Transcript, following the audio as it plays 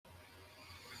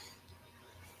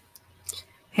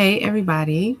Hey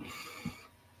everybody.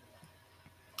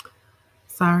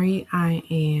 Sorry I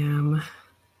am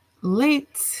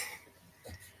late.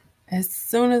 As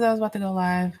soon as I was about to go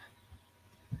live,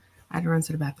 I had to run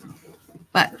to the bathroom.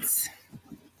 But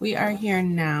we are here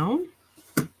now.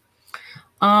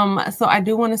 So I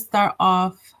do want to start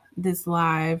off this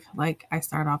live like I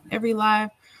start off every live,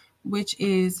 which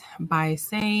is by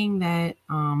saying that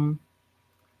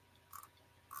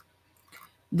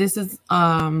this is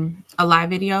a live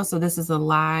video. So this is a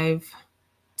live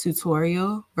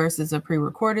tutorial versus a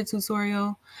pre-recorded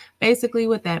tutorial. Basically,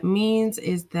 what that means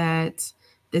is that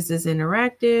this is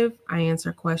interactive. I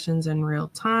answer questions in real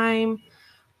time.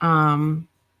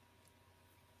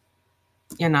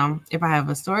 If I have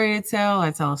a story to tell,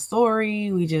 I tell a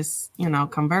story. We just,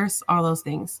 converse, all those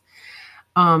things.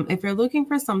 If you're looking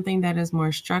for something that is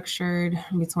more structured,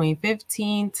 between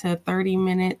 15 to 30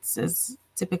 minutes is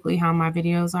typically how my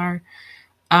videos are.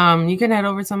 You can head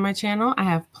over to my channel. I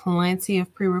have plenty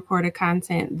of pre-recorded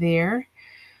content there.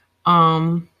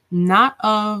 Not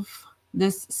of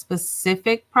this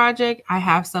specific project. I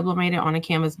have sublimated on a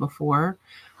canvas before,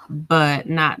 but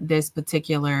not this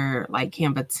particular like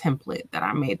Canva template that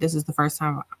I made. This is the first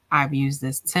time I've used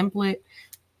this template,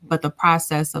 but the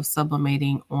process of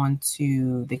sublimating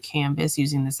onto the canvas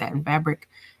using the satin fabric,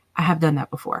 I have done that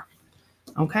before.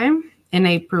 Okay, in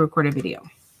a pre-recorded video.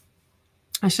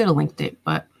 I should have linked it,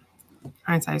 but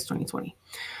hindsight is 2020.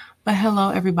 But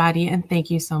hello, everybody, and thank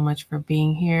you so much for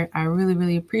being here. I really,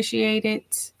 really appreciate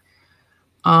it.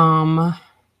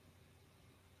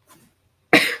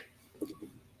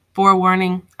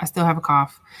 Forewarning, I still have a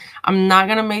cough. I'm not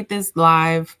going to make this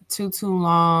live too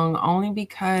long, only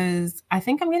because I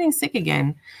think I'm getting sick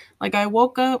again. Like I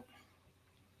woke up,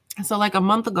 so like a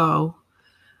month ago,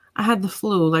 I had the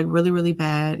flu, like really, really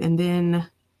bad. And then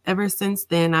ever since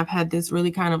then, I've had this really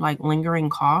kind of like lingering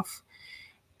cough.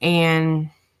 And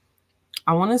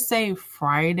I want to say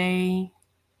Friday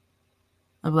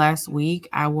of last week,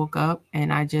 I woke up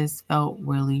and I just felt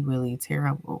really, really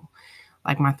terrible.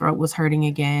 Like my throat was hurting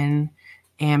again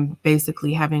and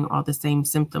basically having all the same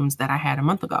symptoms that I had a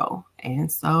month ago.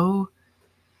 And so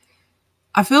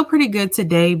I feel pretty good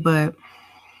today, but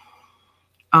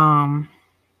I'm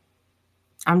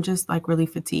just like really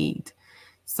fatigued.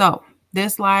 So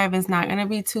this live is not going to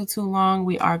be too long.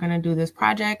 We are going to do this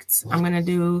project. So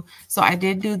I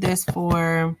did do this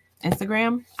for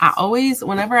Instagram. I always,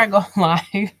 whenever I go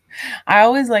live, I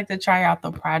always like to try out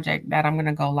the project that I'm going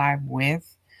to go live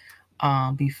with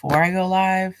before I go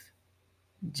live,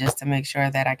 just to make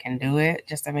sure that I can do it,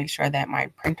 just to make sure that my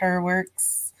printer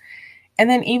works. And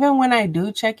then even when I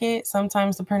do check it,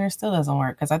 sometimes the printer still doesn't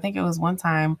work, because I think it was one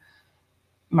time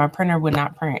my printer would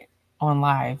not print on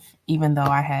live, even though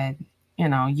I had,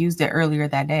 used it earlier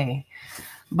that day.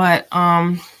 But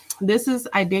I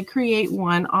did create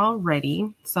one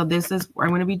already. So I'm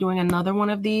going to be doing another one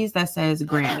of these that says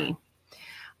Grammy.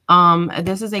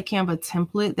 This is a Canva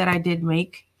template that I did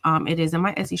make. It is in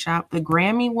my Etsy shop. The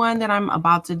Grammy one that I'm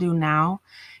about to do now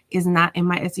is not in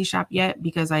my Etsy shop yet,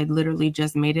 because I literally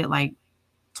just made it like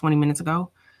 20 minutes ago.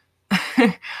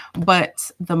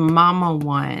 But the Mama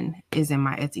one is in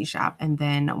my Etsy shop. And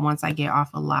then once I get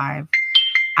off a live,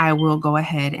 I will go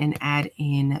ahead and add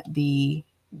in the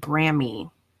Grammy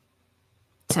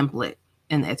template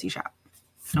in the Etsy shop.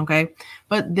 Okay.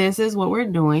 But this is what we're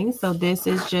doing. So this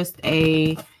is just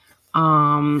a,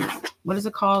 what is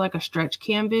it called? Like a stretch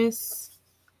canvas.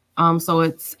 So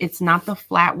it's not the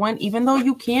flat one, even though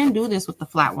you can do this with the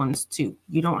flat ones too.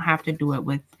 You don't have to do it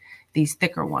with these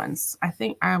thicker ones.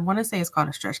 I want to say it's called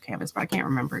a stretch canvas, but I can't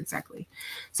remember exactly.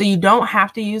 So you don't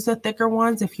have to use the thicker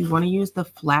ones. If you want to use the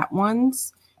flat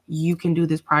ones, you can do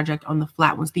this project on the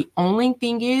flat ones. The only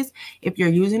thing is, if you're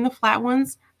using the flat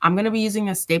ones, I'm going to be using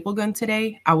a staple gun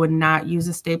today. I would not use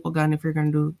a staple gun if you're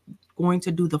going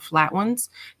to do the flat ones,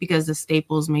 because the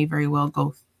staples may very well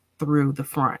go through the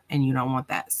front and you don't want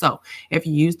that. So if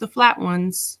you use the flat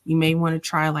ones, you may want to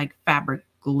try like fabric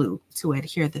glue to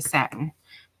adhere the satin,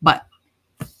 but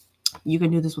you can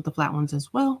do this with the flat ones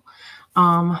as well.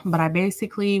 But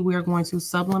we're going to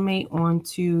sublimate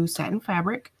onto satin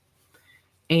fabric,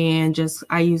 and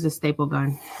I use a staple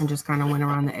gun and just kind of went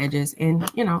around the edges. And,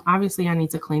 obviously I need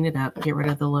to clean it up, get rid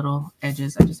of the little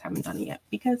edges. I just haven't done it yet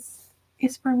because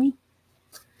it's for me.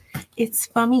 It's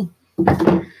for me.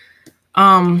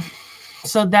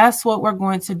 So that's what we're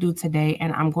going to do today.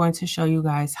 And I'm going to show you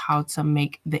guys how to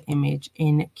make the image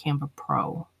in Canva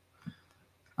Pro.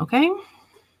 Okay.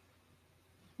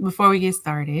 Before we get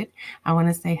started, I want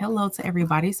to say hello to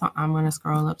everybody. So I'm going to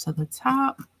scroll up to the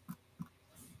top.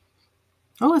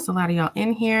 Oh, it's a lot of y'all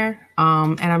in here.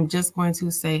 And I'm just going to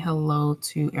say hello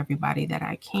to everybody that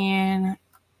I can,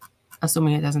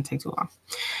 assuming it doesn't take too long.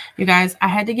 You guys, I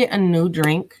had to get a new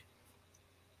drink.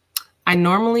 I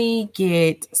normally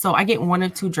get, so I get one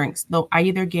of two drinks. Though I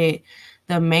either get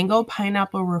the mango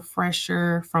pineapple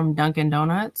refresher from Dunkin'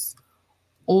 Donuts,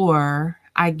 or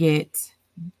I get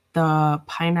the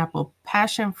pineapple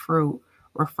passion fruit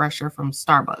refresher from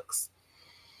Starbucks.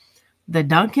 The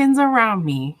Dunkins around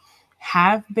me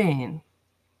have been,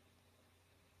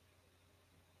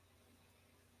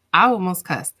 I almost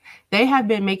cussed. They have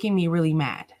been making me really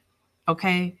mad.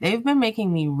 Okay. They've been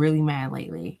making me really mad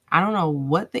lately. I don't know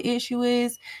what the issue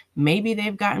is. Maybe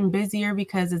they've gotten busier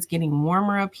because it's getting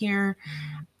warmer up here.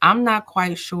 I'm not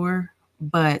quite sure,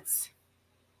 but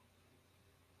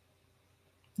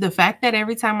the fact that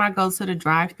every time I go to the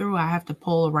drive-thru, I have to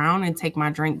pull around and take my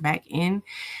drink back in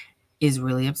is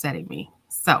really upsetting me.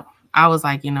 So I was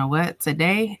like, you know what?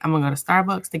 Today I'm gonna go to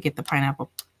Starbucks to get the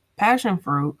pineapple passion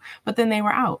fruit, but then they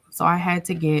were out. So I had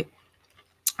to get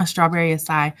a strawberry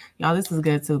acai. Y'all, this is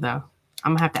good too, though.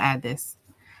 I'm gonna have to add this.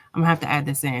 I'm gonna have to add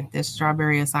this in. This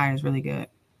strawberry acai is really good.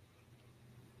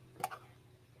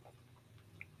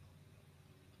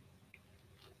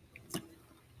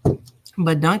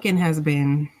 But Dunkin' has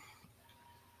been,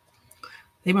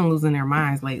 they've been losing their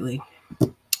minds lately. I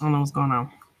don't know what's going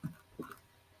on.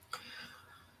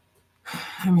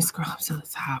 Let me scroll up to the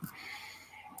top.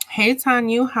 Hey,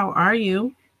 Tanya, how are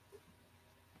you?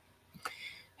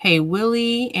 Hey,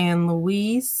 Willie and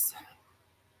Luis.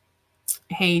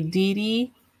 Hey, Dee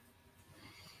Dee.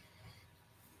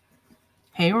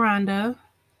 Hey, Rhonda.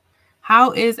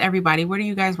 How is everybody? What are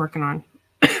you guys working on?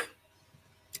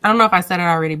 I don't know if I said it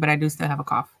already, but I do still have a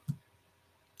cough.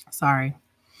 Sorry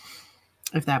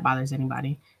if that bothers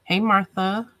anybody. Hey,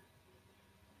 Martha.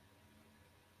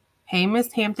 Hey,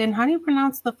 Miss Hampton. How do you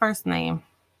pronounce the first name?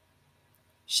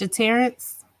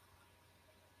 Shaterance?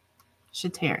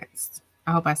 Shaterance.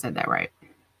 I hope I said that right.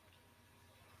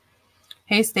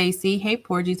 Hey, Stacy. Hey,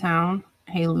 Porgy Town.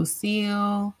 Hey,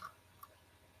 Lucille.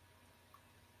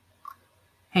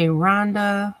 Hey,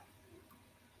 Rhonda.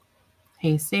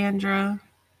 Hey, Sandra.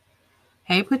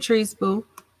 Hey, Patrice Boo.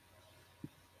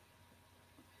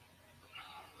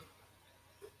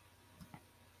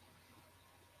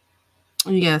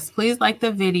 Yes, please like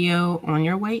the video on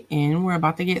your way in. We're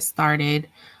about to get started.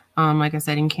 Like I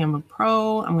said, in Canva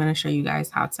Pro, I'm going to show you guys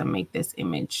how to make this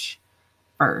image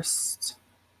first.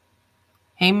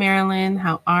 Hey, Marilyn,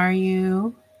 how are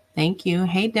you? Thank you.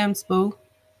 Hey, Demsboo.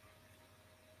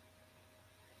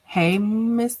 Hey,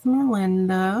 Miss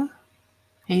Melinda.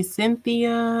 Hey,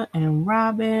 Cynthia and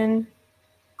Robin.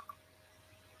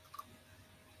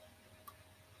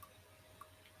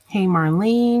 Hey,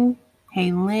 Marlene.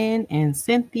 Hey, Lynn and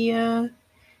Cynthia.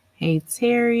 Hey,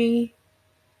 Terry.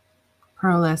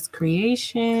 Pearlesque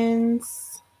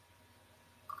Creations.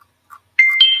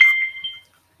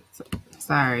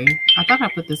 Sorry, I thought I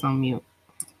put this on mute.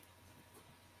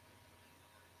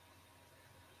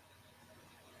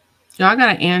 Y'all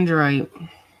got an Android.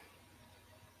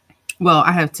 Well,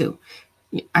 I have two.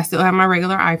 I still have my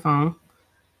regular iPhone,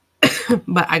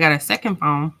 but I got a second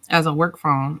phone as a work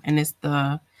phone, and it's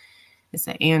an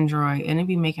Android, and it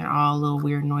be making all little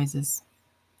weird noises.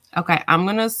 Okay, I'm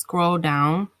gonna scroll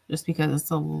down just because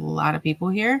it's a lot of people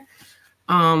here.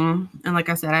 And like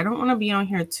I said, I don't want to be on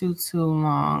here too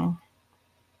long.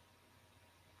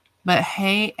 But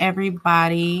hey,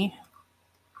 everybody.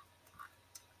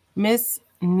 Miss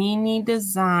Nini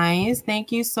Designs,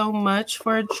 thank you so much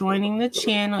for joining the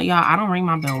channel. Y'all, I don't ring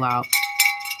my bell out.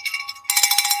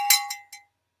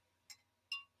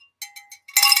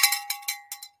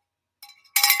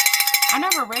 I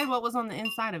never read what was on the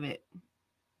inside of it.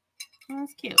 Oh,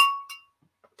 that's cute.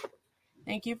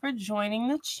 Thank you for joining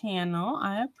the channel.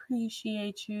 I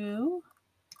appreciate you.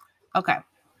 Okay.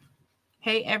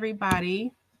 Hey,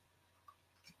 everybody.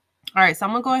 All right, so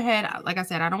I'm going to go ahead. Like I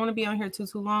said, I don't want to be on here too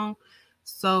long.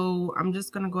 So I'm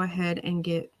just going to go ahead and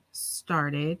get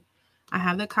started. I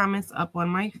have the comments up on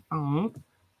my phone.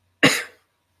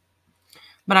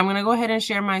 But I'm going to go ahead and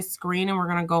share my screen, and we're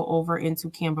going to go over into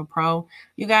Canva Pro.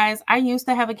 You guys, I used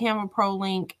to have a Canva Pro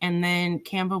link, and then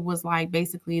Canva was like,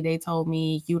 basically, they told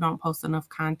me you don't post enough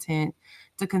content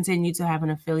to continue to have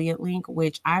an affiliate link,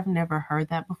 which I've never heard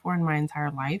that before in my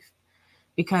entire life.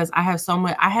 Because I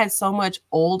had so much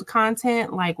old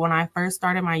content. Like when I first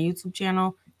started my YouTube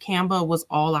channel, Canva was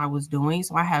all I was doing.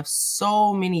 So I have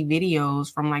so many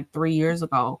videos from like 3 years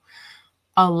ago,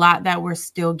 a lot that were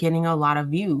still getting a lot of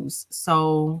views.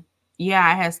 So yeah,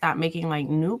 I had stopped making like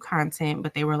new content,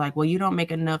 but they were like, well, you don't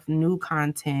make enough new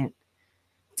content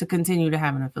to continue to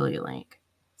have an affiliate link.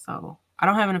 So I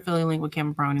don't have an affiliate link with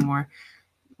Canva Pro anymore,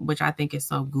 which I think is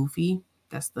so goofy.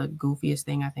 That's the goofiest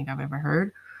thing I think I've ever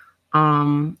heard.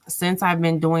 Since I've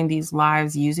been doing these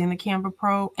lives using the Canva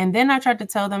Pro, and then I tried to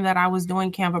tell them that I was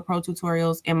doing Canva Pro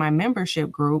tutorials in my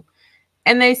membership group,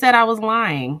 and they said I was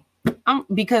lying.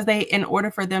 Because in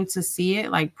order for them to see it,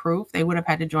 like proof, they would have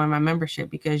had to join my membership,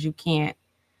 because you can't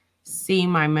see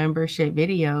my membership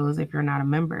videos if you're not a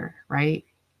member, right?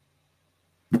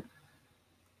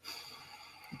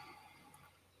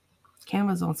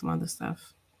 Canva's on some other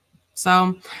stuff.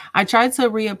 So I tried to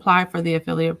reapply for the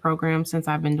affiliate program since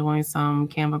I've been doing some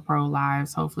Canva Pro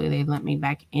lives. Hopefully they let me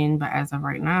back in, but as of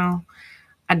right now,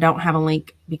 I don't have a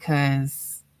link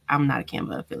because I'm not a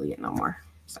Canva affiliate no more.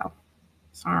 So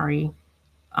sorry.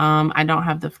 I don't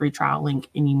have the free trial link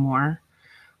anymore.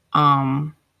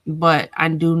 But I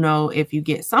do know if you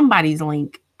get somebody's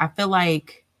link, I feel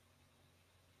like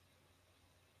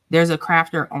there's a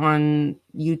crafter on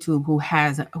YouTube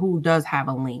who does have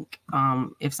a link.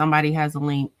 If somebody has a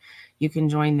link, you can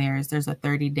join theirs. There's a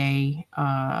 30-day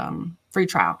free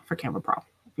trial for Canva Pro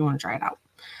if you want to try it out.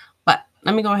 But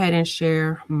let me go ahead and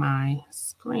share my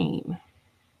screen.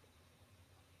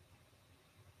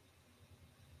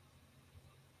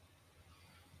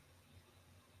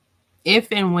 If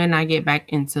and when I get back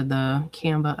into the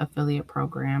Canva affiliate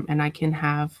program and I can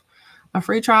have a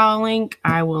free trial link,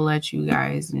 I will let you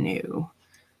guys know.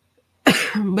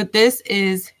 But this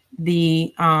is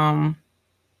the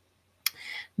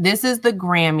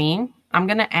Grammy. I'm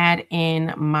gonna add in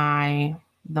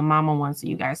the mama one so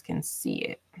you guys can see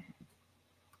it.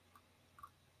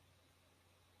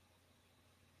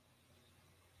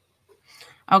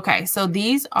 Okay, so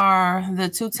these are the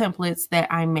two templates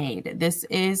that I made. This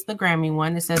is the Grammy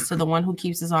one. It says, to the one who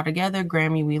keeps us all together,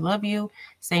 Grammy, we love you.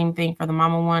 Same thing for the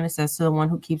mama one. It says, to the one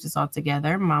who keeps us all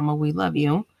together, mama, we love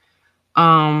you.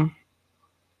 And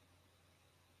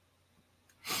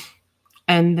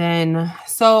then,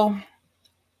 so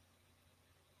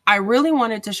I really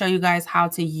wanted to show you guys how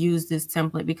to use this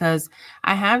template because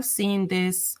I have seen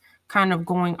this kind of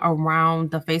going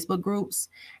around the Facebook groups,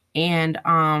 and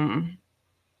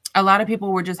a lot of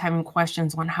people were just having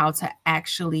questions on how to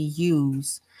actually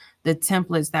use the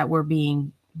templates that were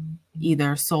being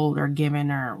either sold or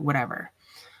given or whatever.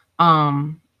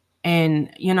 And,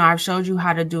 you know, I've showed you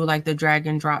how to do like the drag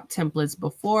and drop templates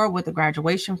before with the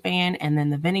graduation fan and then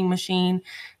the vending machine.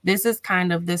 This is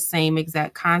kind of the same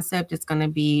exact concept. It's going to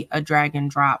be a drag and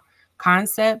drop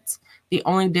concept. The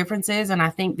only difference is, and I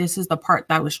think this is the part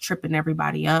that was tripping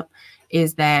everybody up,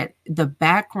 is that the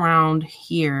background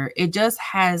here, it just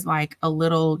has like a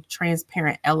little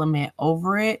transparent element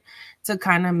over it to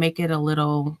kind of make it a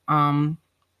little,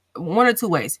 one or two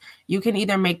ways. You can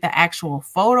either make the actual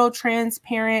photo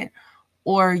transparent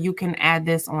or you can add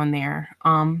this on there.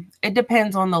 It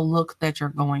depends on the look that you're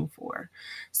going for.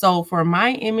 So for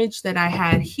my image that I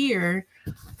had here,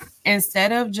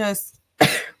 instead of just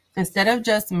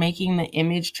making the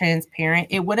image transparent,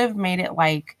 it would have made it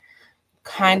like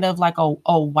kind of like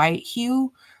a white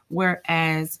hue,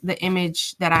 whereas the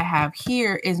image that I have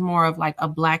here is more of like a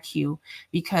black hue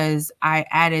because I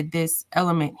added this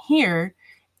element here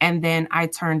and then I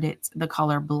turned it the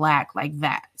color black like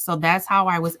that. So that's how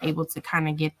I was able to kind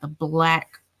of get the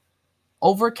black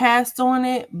overcast on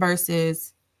it,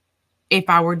 versus if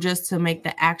I were just to make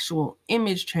the actual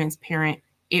image transparent,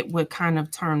 it would kind of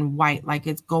turn white, like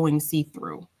it's going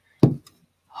see-through.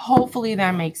 Hopefully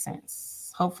that makes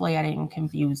sense. Hopefully I didn't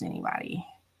confuse anybody.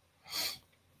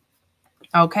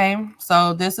 Okay,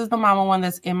 so this is the mama one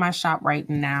that's in my shop right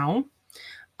now.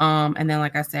 And then,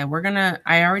 like I said,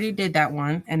 I already did that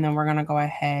one, and then we're gonna go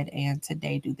ahead and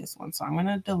today do this one. So I'm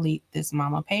gonna delete this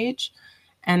mama page.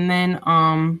 And then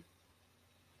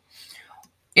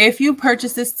if you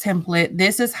purchase this template,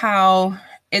 this is how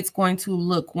it's going to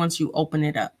look once you open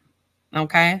it up.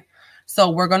 Okay, so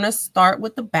we're gonna start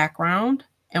with the background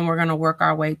and we're gonna work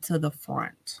our way to the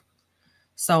front.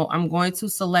 So I'm going to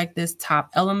select this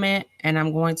top element and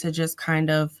I'm going to just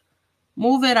kind of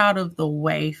move it out of the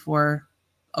way for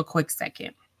a quick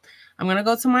second. I'm going to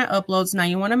go to my uploads. Now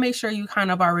you want to make sure you kind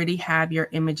of already have your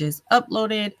images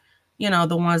uploaded, you know,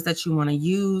 the ones that you want to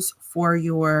use for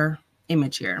your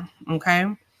image here. Okay.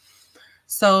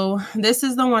 So this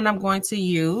is the one I'm going to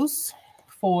use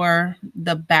for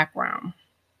the background.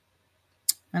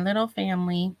 My little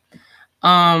family.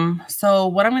 So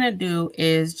what I'm going to do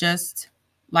is just,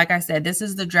 like I said, this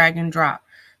is the drag and drop.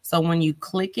 So when you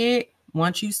click it,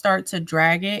 once you start to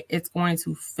drag it, it's going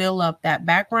to fill up that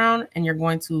background and you're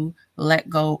going to let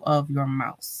go of your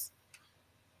mouse.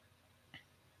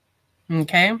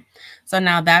 Okay, so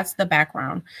now that's the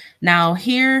background. Now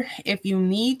here, if you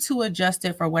need to adjust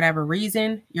it for whatever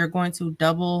reason, you're going to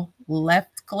double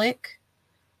left click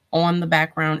on the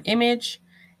background image.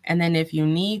 And then if you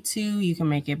need to, you can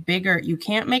make it bigger. You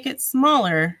can't make it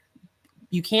smaller.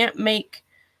 You can't make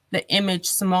the image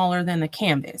smaller than the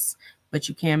canvas, but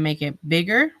you can make it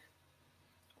bigger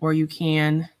or you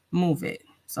can move it.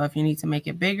 So if you need to make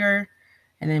it bigger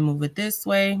and then move it this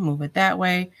way, move it that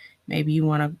way, maybe you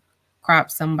want to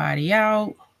crop somebody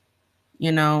out,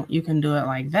 you know, you can do it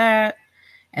like that.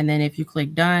 And then if you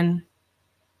click done,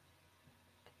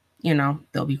 you know,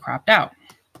 they'll be cropped out.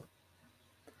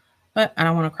 But I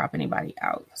don't want to crop anybody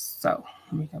out. So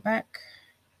let me go back.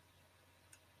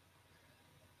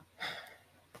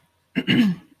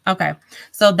 Okay,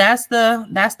 so that's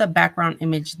the background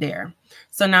image there.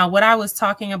 So now what I was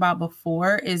talking about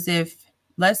before is if,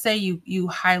 let's say you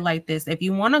highlight this, if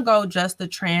you want to go just the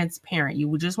transparent, you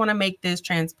would just want to make this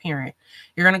transparent.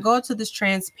 You're going to go to this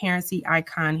transparency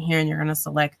icon here and you're going to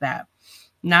select that.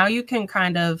 Now you can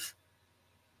kind of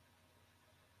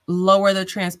lower the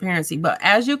transparency. But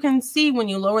as you can see, when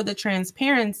you lower the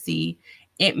transparency,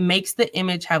 it makes the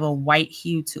image have a white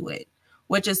hue to it,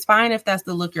 which is fine if that's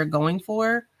the look you're going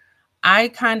for. I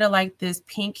kind of like this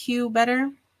pink hue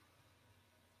better.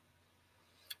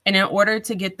 And in order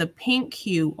to get the pink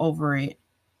hue over it,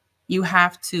 you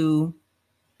have to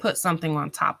put something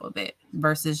on top of it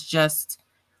versus just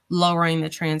lowering the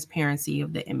transparency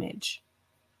of the image.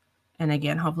 And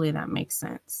again, hopefully that makes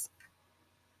sense.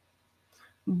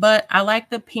 But I like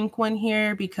the pink one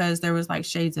here because there was like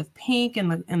shades of pink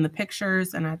in the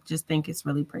pictures, and I just think it's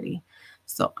really pretty.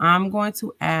 So I'm going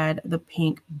to add the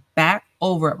pink back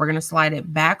over it. We're going to slide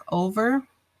it back over.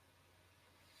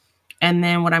 And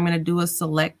then what I'm going to do is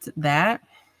select that.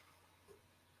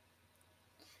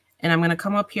 And I'm going to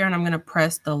come up here and I'm going to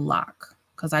press the lock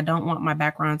because I don't want my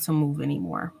background to move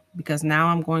anymore, because now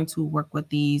I'm going to work with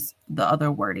the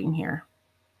other wording here.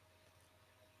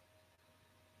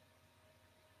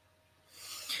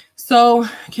 So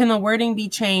can the wording be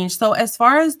changed? So as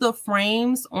far as the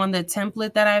frames on the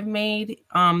template that I've made,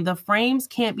 the frames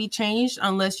can't be changed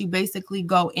unless you basically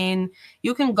go in.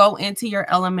 You can go into your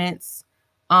elements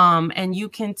and you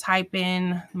can type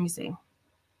in, let me see.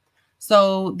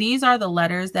 So these are the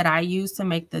letters that I use to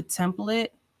make the template.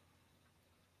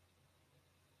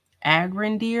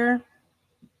 Agrandier.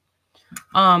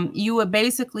 You would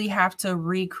basically have to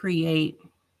recreate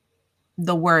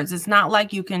the words. It's not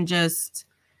like you can just,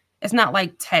 it's not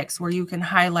like text where you can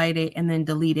highlight it and then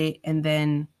delete it and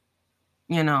then,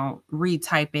 you know,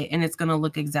 retype it and it's going to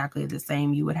look exactly the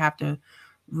same. You would have to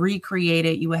recreate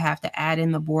it. You would have to add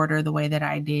in the border the way that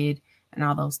I did and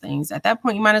all those things. At that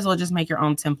point, you might as well just make your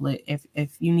own template.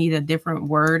 If you need a different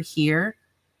word here,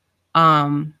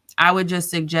 I would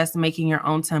just suggest making your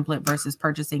own template versus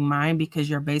purchasing mine, because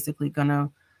you're basically going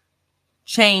to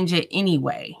change it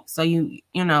anyway. So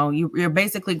you're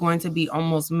basically going to be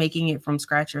almost making it from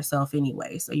scratch yourself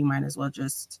anyway. So you might as well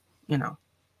just, you know,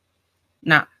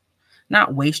 not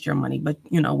waste your money, but,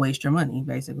 you know, waste your money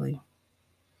basically.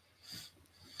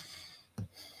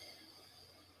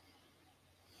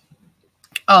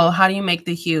 Oh, how do you make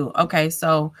the hue? Okay,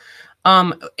 so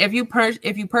if you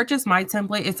purchase my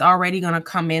template, it's already going to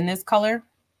come in this color.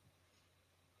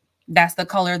 That's the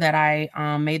color that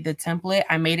I made the template.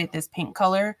 I made it this pink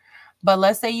color. But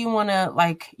let's say you want to,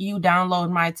 like, you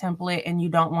download my template and you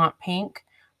don't want pink.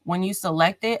 When you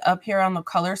select it up here on the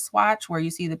color swatch where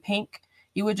you see the pink,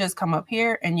 you would just come up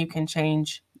here and you can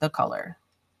change the color.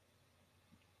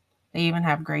 They even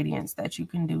have gradients that you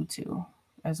can do too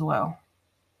as well.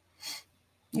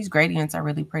 These gradients are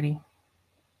really pretty.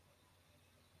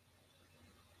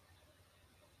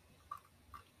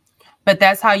 But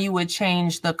that's how you would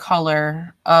change the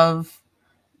color of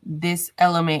this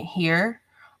element here.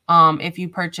 If you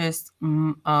purchase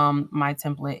my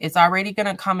template, it's already going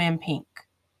to come in pink.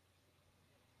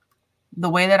 The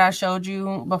way that I showed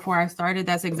you before I started,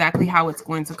 that's exactly how it's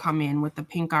going to come in with the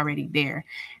pink already there.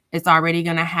 It's already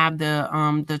going to have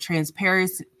the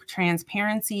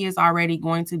transparency is already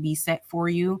going to be set for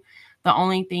you. The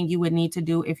only thing you would need to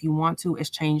do if you want to is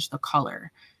change the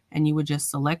color, and you would just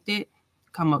select it,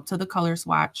 come up to the color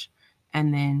swatch,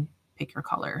 and then pick your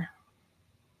color.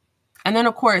 And then,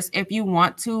 of course, if you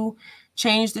want to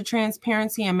change the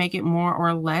transparency and make it more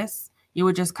or less, you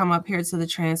would just come up here to the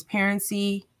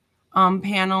transparency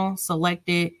panel, select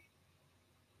it,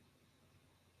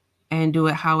 and do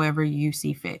it however you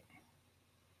see fit.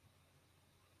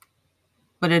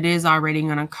 But it is already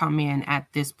going to come in at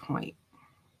this point.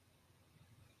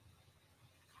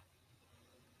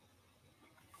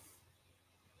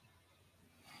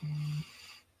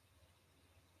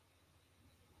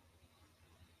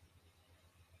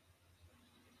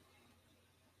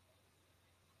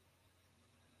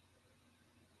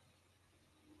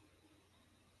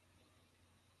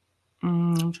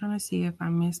 I'm trying to see if I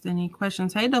missed any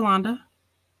questions. Hey, Delonda.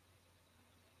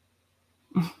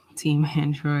 Team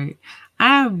Android.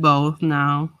 I have both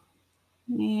now.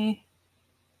 Yeah.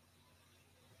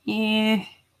 Yeah.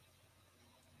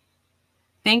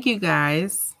 Thank you,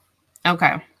 guys.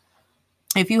 Okay.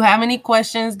 If you have any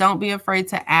questions, don't be afraid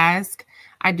to ask.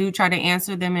 I do try to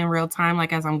answer them in real time.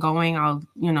 Like as I'm going, I'll,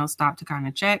 stop to kind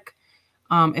of check.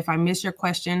 If I miss your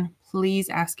question, please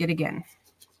ask it again.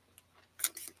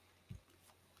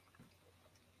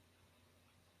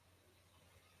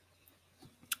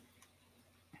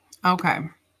 Okay.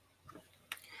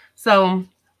 So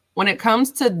when it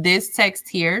comes to this text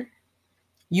here,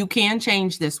 you can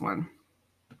change this one.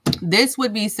 This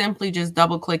would be simply just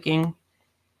double clicking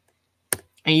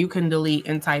and you can delete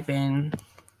and type in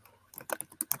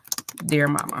Dear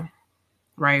Mama,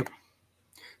 right?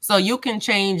 So you can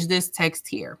change this text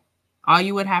here. All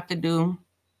you would have to do,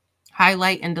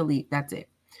 highlight and delete. That's it.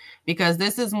 Because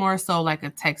this is more so like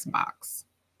a text box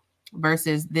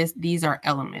versus these are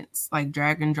elements, like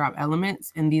drag and drop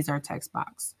elements, and these are text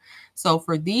box. So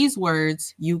for these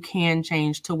words, you can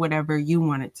change to whatever you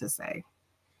want it to say.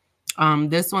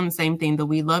 This one, same thing, the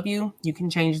we love you, you can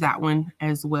change that one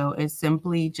as well. It's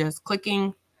simply just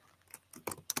clicking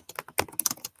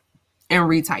and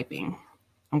retyping,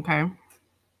 okay?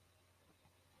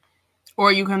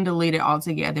 Or you can delete it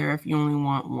altogether if you only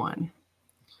want one.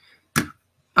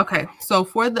 Okay, so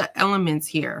for the elements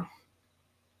here,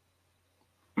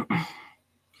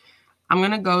 I'm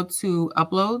going to go to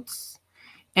uploads.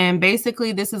 And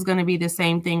basically, this is going to be the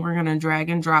same thing. We're going to drag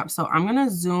and drop. So I'm going to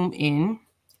zoom in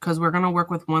because we're going to work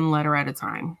with one letter at a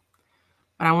time.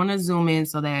 But I want to zoom in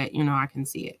so that, I can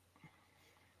see it.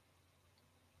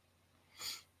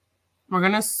 We're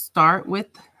going to start with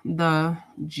the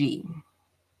G.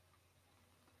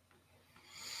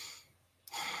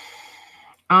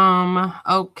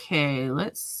 Okay,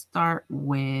 let's start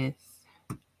with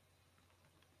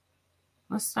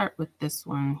this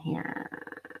one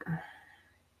here.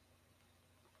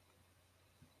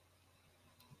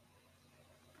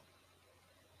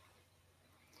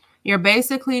 You're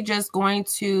basically just going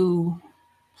to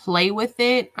play with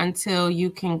it until you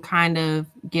can kind of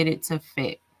get it to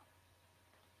fit.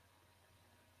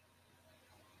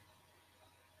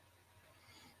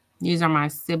 These are my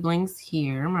siblings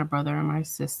here, my brother and my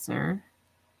sister.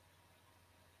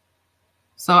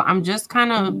 So I'm just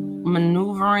kind of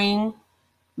maneuvering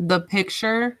the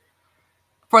picture.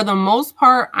 For the most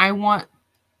part, I want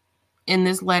in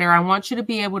this letter, I want you to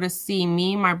be able to see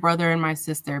me, my brother, and my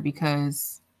sister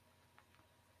because,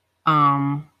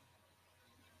 I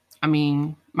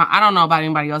mean, I don't know about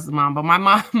anybody else's mom, but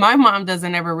my mom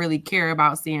doesn't ever really care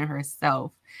about seeing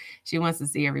herself. She wants to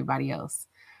see everybody else.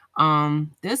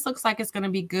 This looks like it's going to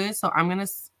be good. So I'm going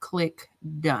to click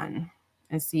done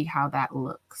and see how that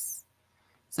looks.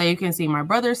 So you can see my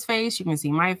brother's face. You can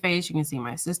see my face. You can see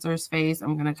my sister's face.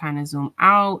 I'm going to kind of zoom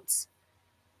out.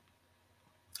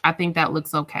 I think that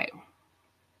looks okay.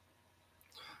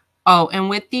 Oh, and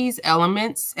with these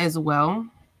elements as well.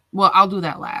 Well, I'll do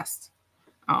that last.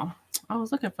 Oh, I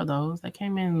was looking for those. They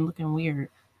came in looking weird.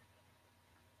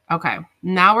 Okay,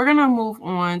 now we're going to move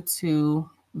on to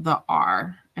the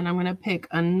R. And I'm going to pick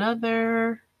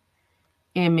another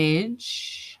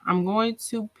image. I'm going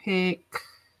to pick...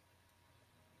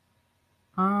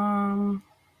 I'll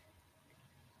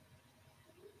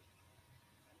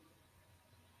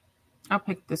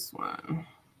pick this one.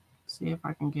 See if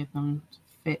I can get them to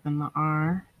fit in the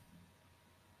R.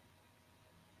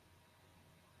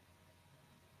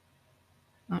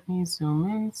 Let me zoom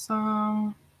in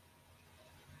some.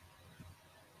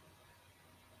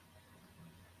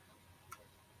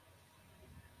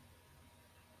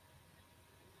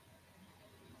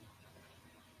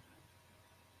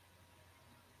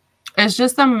 It's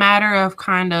just a matter of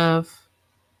kind of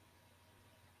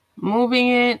moving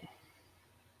it.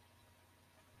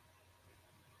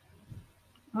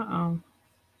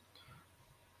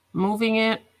 Moving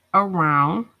it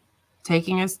around,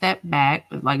 taking a step back,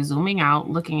 like zooming out,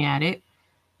 looking at it,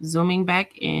 zooming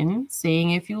back in,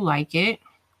 seeing if you like it.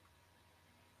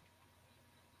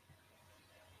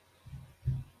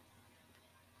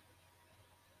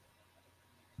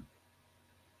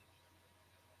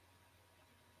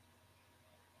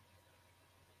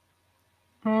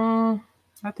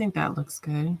 I think that looks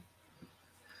good.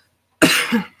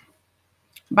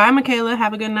 Bye, Michaela.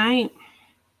 Have a good night.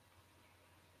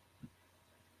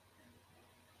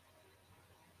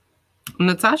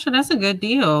 Natasha, that's a good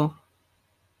deal.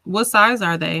 What size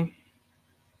are they?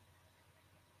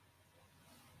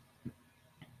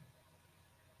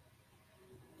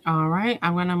 All right,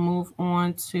 I'm going to move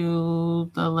on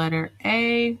to the letter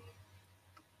A.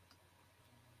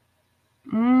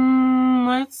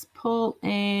 Let's pull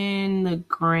in the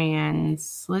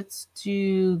grands. Let's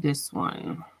do this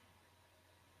one.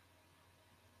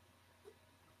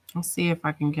 Let's see if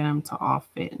I can get them to all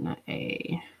fit in an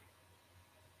A.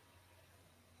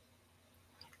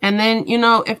 And then, you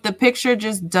know, if the picture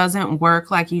just doesn't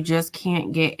work, like you just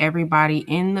can't get everybody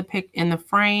in the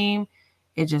frame,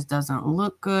 it just doesn't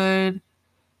look good.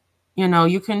 You know,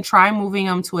 you can try moving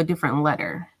them to a different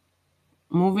letter.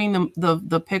 Moving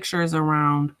the pictures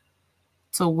around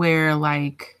to where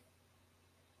like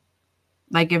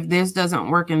if this doesn't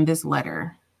work in this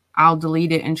letter, I'll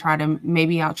delete it and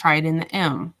maybe I'll try it in the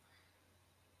M.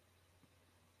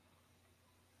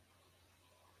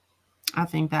 I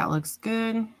think that looks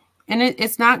good. And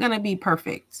it's not going to be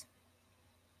perfect,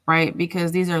 right?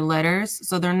 Because these are letters.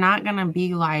 So they're not going to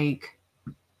be like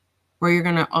where you're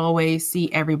going to always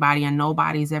see everybody and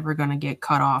nobody's ever going to get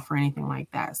cut off or anything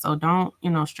like that. So don't, you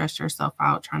know, stress yourself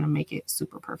out trying to make it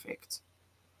super perfect.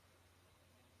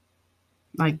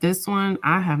 Like this one,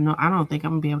 I don't think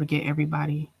I'm going to be able to get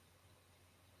everybody.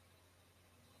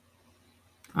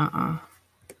 I'm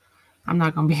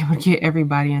not going to be able to get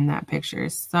everybody in that picture.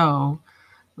 So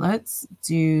let's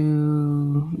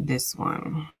do this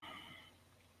one.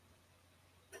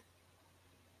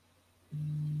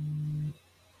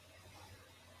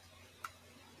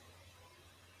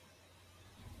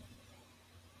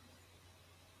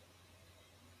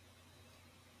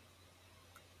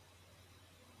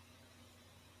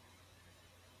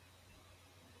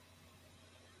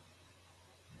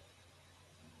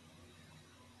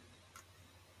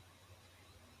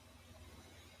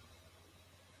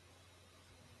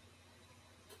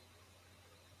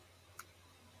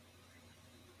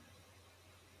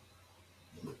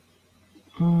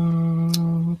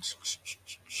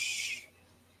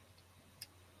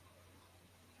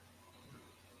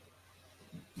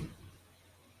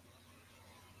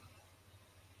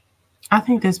 I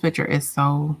think this picture is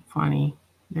so funny.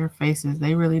 Their faces,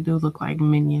 they really do look like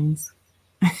minions.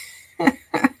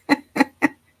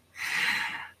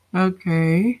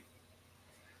 Okay.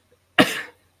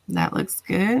 That looks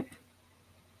good.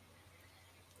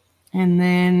 And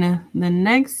then the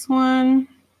next one.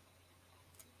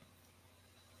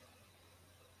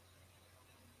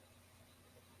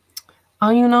 Oh,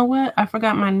 you know what? I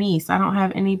forgot my niece. I don't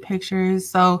have any pictures.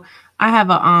 So I have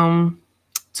a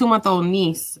 2-month-old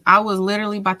niece. I was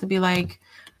literally about to be like,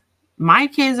 my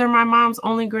kids are my mom's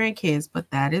only grandkids,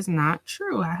 but that is not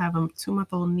true. I have a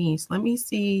 2-month-old niece. Let me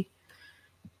see.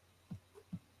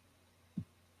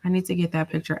 I need to get that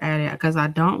picture added because I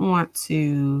don't want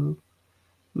to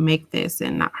make this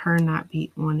and her not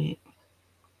be on it.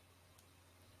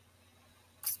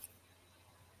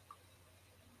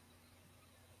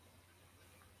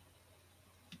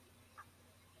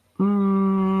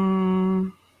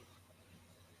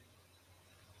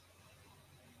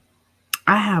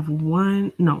 I have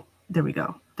one. No, there we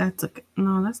go. That's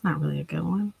not really a good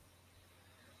one.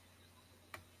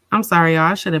 I'm sorry,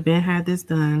 y'all. I should have had this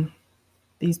done,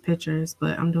 these pictures,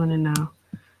 but I'm doing it now.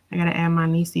 I got to add my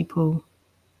niecey poo.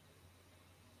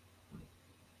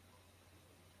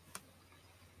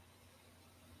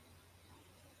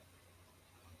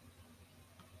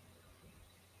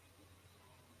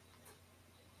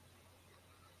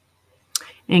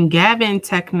 And Gavin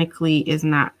technically is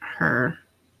not her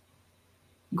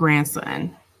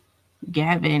grandson.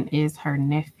 Gavin is her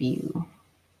nephew.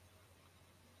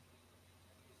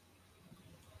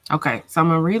 Okay, so I'm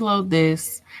going to reload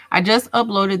this. I just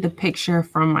uploaded the picture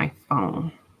from my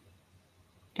phone.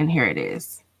 And here it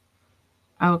is.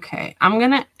 Okay, I'm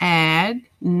going to add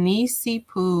niecey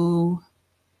poo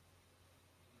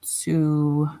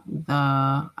to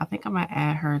I think I'm going to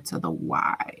add her to the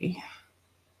Y.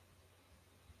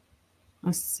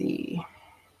 Let's see.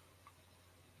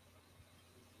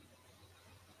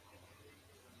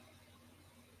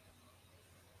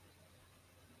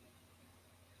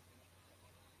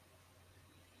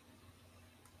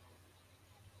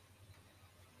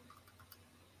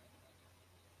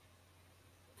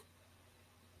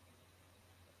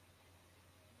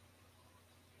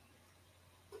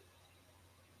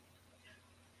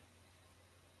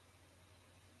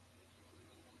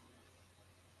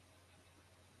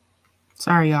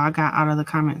 Sorry, y'all. I got out of the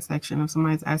comment section. If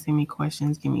somebody's asking me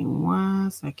questions, give me 1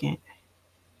 second.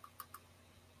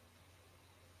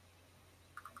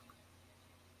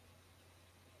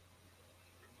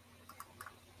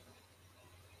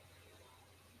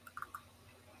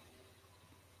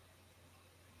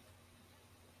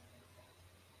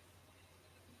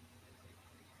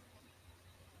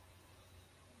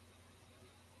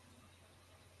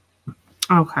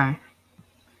 Okay.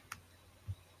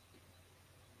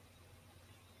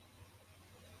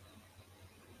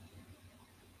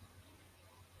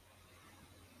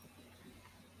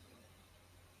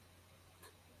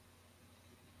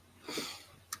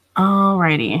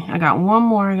 Alrighty, I got one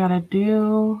more I gotta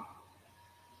do.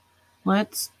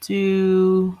 Let's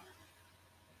do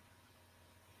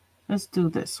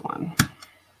this one.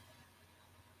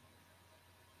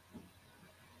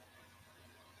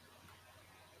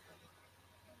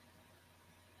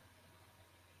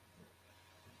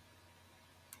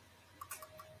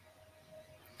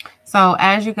 So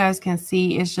as you guys can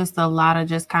see, it's just a lot of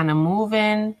just kind of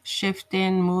moving,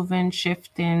 shifting,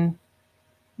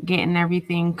 getting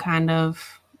everything kind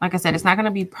of, like I said, it's not going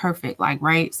to be perfect, like,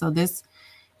 right? So this,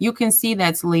 you can see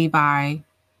that's Levi,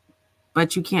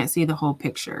 but you can't see the whole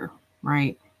picture,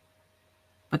 right?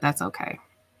 But that's okay.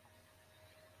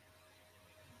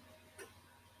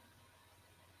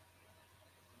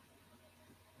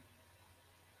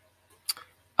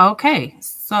 Okay,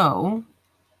 so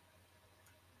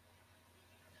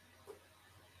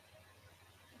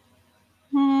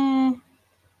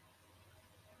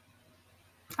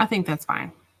I think that's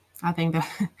fine. I think that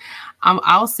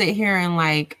I'll sit here and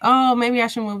like, oh, maybe I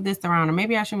should move this around, or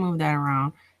maybe I should move that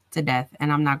around to death,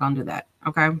 and I'm not gonna do that.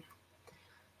 Okay.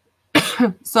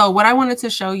 So what I wanted to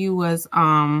show you was,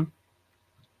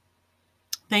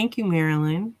 thank you,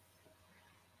 Marilyn.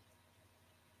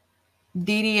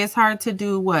 Dee, it's hard to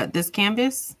do what? This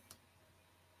canvas?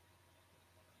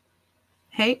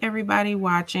 Hey, everybody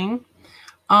watching.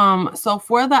 So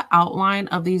for the outline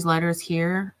of these letters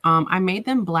here, I made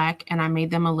them black and I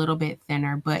made them a little bit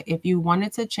thinner, but if you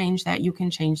wanted to change that, you can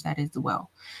change that as well.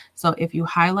 So if you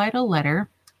highlight a letter,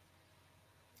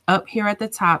 up here at the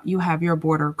top, you have your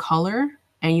border color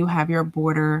and you have your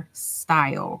border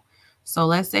style. So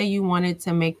let's say you wanted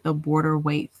to make the border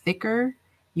weight thicker,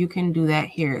 you can do that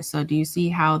here. So do you see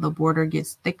how the border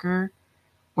gets thicker?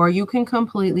 Or you can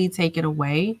completely take it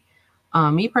away.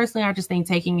 Me personally, I just think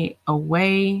taking it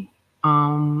away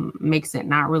makes it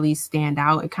not really stand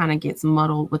out. It kind of gets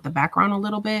muddled with the background a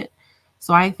little bit.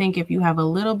 So I think if you have a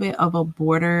little bit of a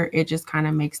border, it just kind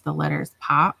of makes the letters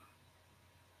pop.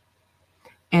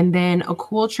 And then a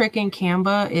cool trick in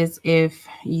Canva is if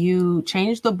you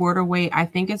change the border weight, I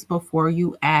think it's before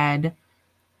you add,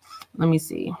 let me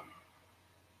see.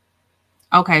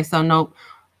 Okay, so nope.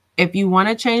 If you want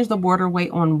to change the border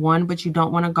weight on one, but you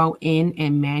don't want to go in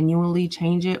and manually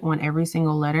change it on every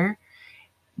single letter,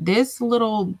 this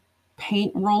little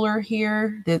paint roller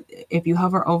here, that if you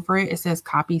hover over it, it says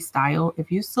copy style.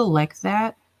 If you select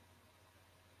that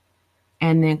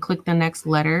and then click the next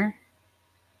letter,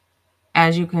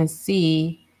 as you can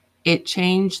see, it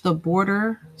changed the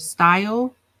border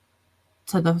style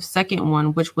to the second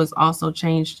one, which was also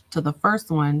changed to the first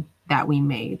one that we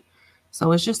made.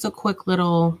 So it's just a quick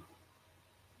little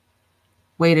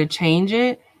way to change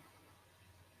it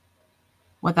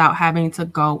without having to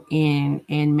go in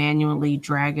and manually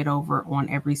drag it over on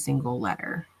every single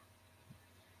letter.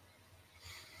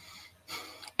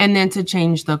 And then to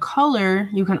change the color,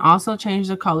 you can also change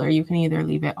the color. You can either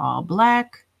leave it all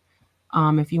black.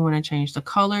 If you want to change the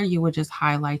color, you would just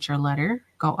highlight your letter,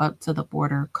 go up to the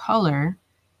border color,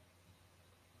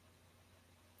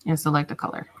 and select the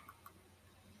color.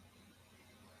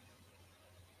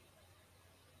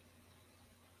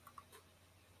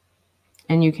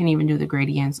 And you can even do the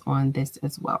gradients on this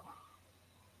as well.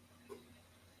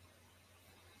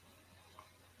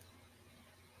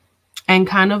 And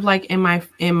kind of like in my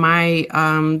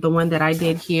the one that I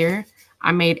did here,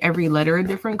 I made every letter a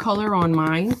different color on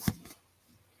mine.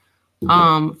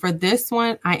 For this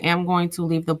one, I am going to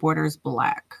leave the borders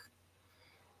black.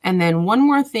 And then one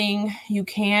more thing, you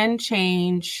can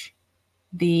change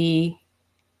the,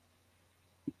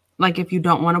 like if you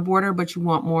don't want a border, but you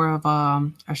want more of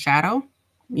a shadow,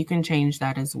 you can change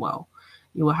that as well.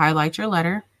 You will highlight your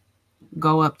letter,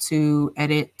 go up to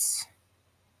edit.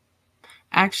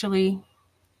 Actually,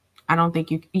 I don't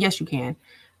think you, yes, you can.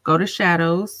 Go to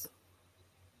shadows.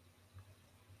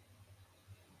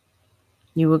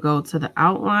 You will go to the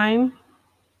outline.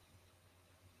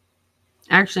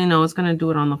 Actually, no, it's going to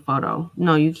do it on the photo.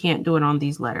 No, you can't do it on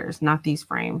these letters, not these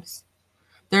frames.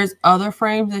 There's other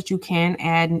frames that you can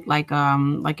add, like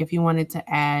if you wanted to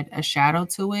add a shadow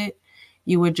to it,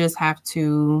 you would just have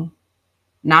to,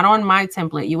 not on my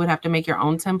template, you would have to make your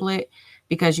own template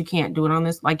because you can't do it on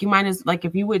this. Like you might as, like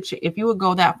if you would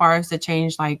go that far as to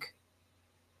change like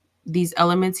these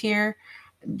elements here,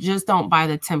 just don't buy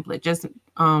the template. Just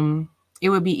it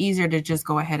would be easier to just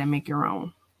go ahead and make your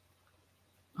own.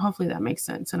 Hopefully that makes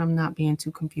sense and I'm not being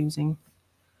too confusing.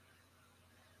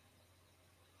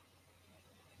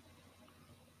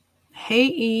 Hey,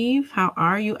 Eve, how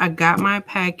are you? I got my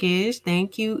package.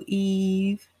 Thank you,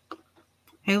 Eve.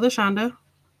 Hey, LaShonda.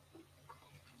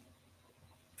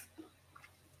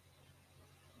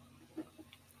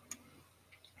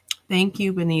 Thank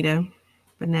you, Benita.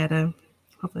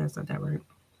 Hopefully I said that right.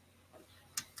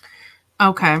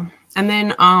 Okay. And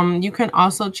then you can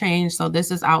also change, so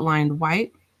this is outlined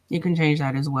white. You can change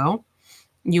that as well.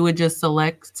 You would just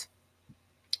select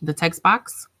the text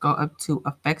box, go up to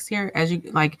effects here. As you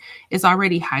like, it's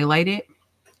already highlighted.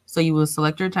 So you will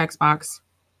select your text box.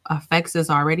 Effects is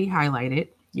already highlighted.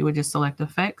 You would just select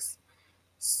effects,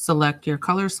 select your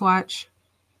color swatch,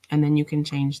 and then you can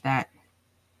change that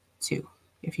too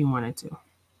if you wanted to.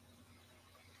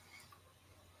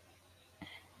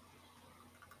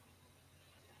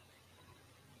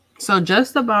 So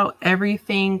just about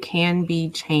everything can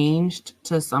be changed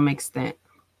to some extent,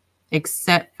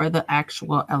 except for the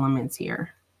actual elements here.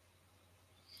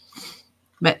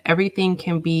 But everything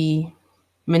can be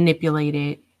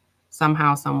manipulated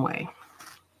somehow, some way.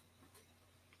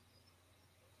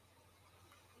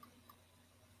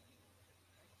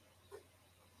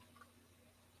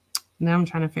 Now I'm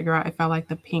trying to figure out if I like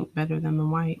the pink better than the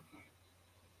white.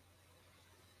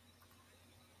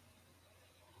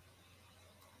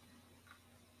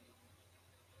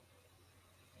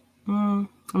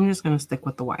 I'm just going to stick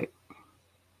with the white.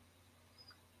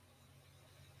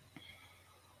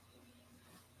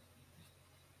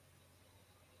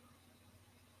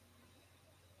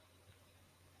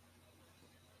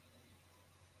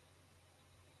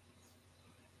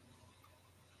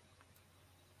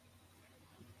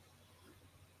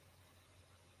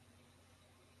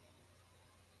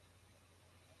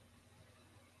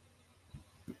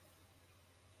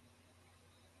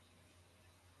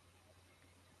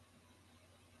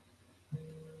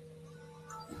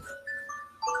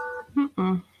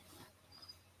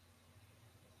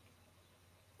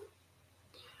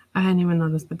 I hadn't even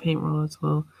noticed the paint roller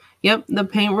tool. Yep, the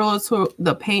paint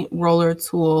roller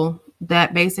tool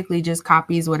that basically just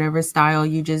copies whatever style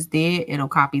you just did. It'll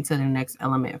copy to the next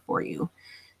element for you.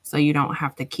 So you don't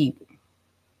have to keep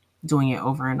doing it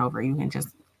over and over. You can just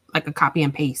like a copy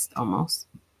and paste almost.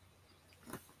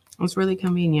 It's really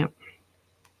convenient.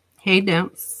 Hey,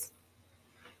 Demps.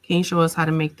 Can you show us how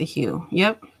to make the hue?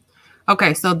 Yep.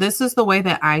 Okay, so this is the way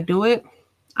that I do it.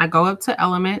 I go up to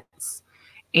elements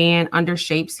and under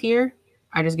shapes here,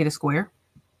 I just get a square.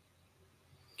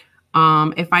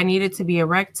 If I need it to be a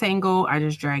rectangle, I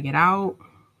just drag it out.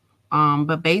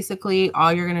 But basically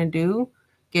all you're going to do,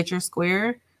 get your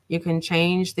square. You can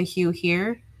change the hue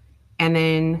here and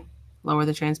then lower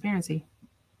the transparency.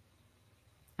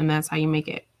 And that's how you make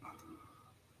it.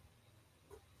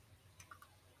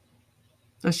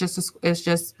 It's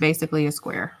just basically a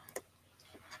square.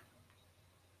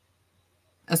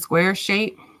 A square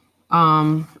shape,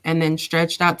 and then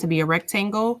stretched out to be a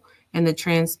rectangle and the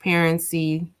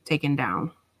transparency taken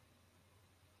down.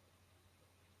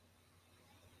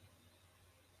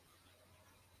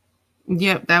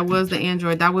 Yep, that was the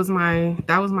Android. That was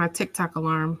my TikTok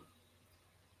alarm.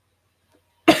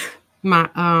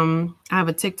 I have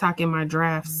a TikTok in my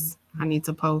drafts I need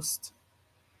to post.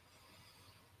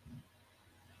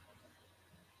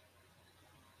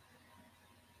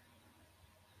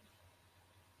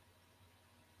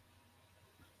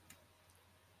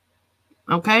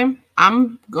 Okay,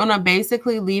 I'm gonna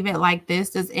basically leave it like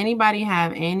this. Does anybody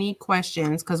have any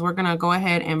questions? Because we're gonna go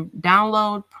ahead and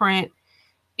download, print,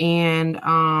 and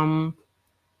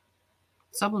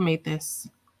sublimate this.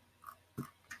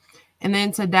 And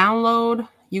then to download,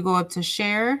 you go up to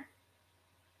share.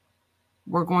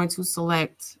 We're going to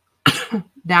select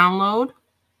download.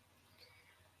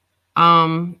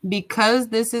 Because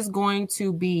this is going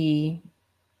to be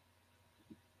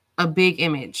a big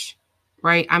image,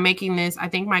 right? I'm making this, I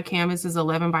think my canvas is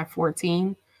 11 by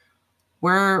 14.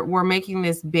 We're making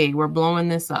this big. We're blowing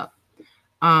this up.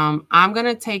 I'm going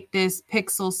to take this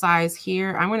pixel size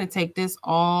here. I'm going to take this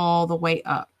all the way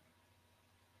up.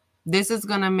 This is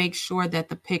going to make sure that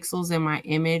the pixels in my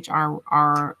image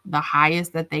are the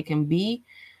highest that they can be.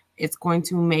 It's going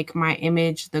to make my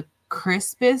image the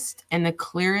crispest and the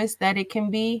clearest that it can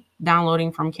be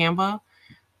downloading from Canva.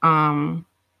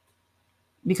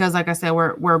 Because like I said,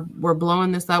 we're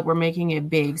blowing this up, we're making it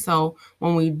big. So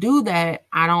when we do that,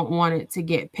 I don't want it to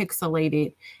get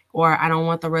pixelated or I don't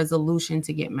want the resolution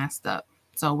to get messed up.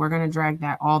 So we're going to drag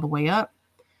that all the way up.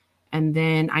 And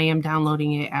then I am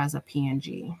downloading it as a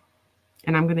PNG.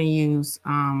 And I'm going to use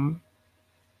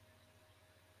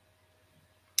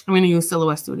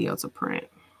Silhouette Studio to print.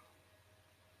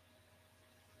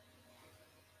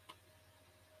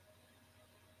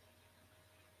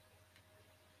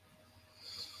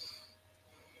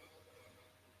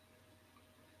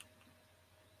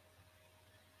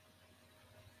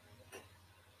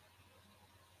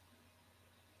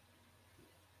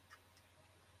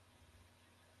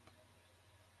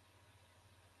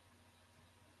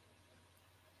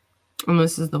 And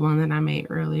this is the one that I made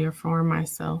earlier for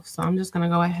myself. So I'm just going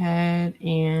to go ahead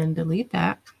and delete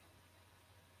that.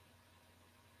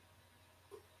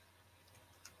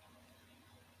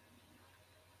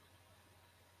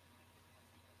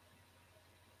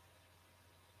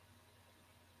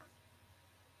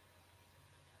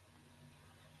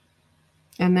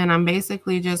 And then I'm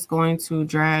basically just going to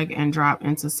drag and drop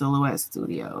into Silhouette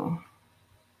Studio.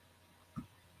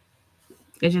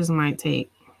 It just might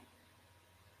take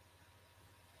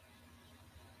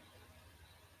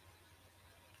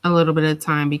a little bit of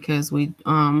time because we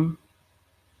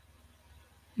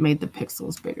made the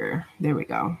pixels bigger. There we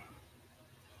go.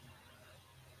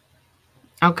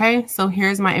 Okay, so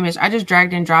here's my image. I just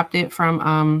dragged and dropped it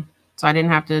from so I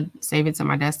didn't have to save it to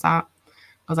my desktop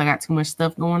because I got too much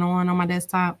stuff going on my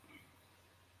desktop.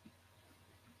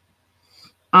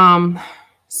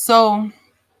 So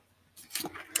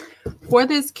for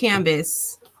this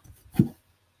canvas,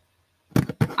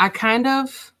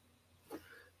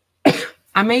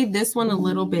 I made this one a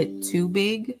little bit too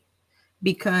big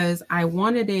because I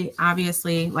wanted it,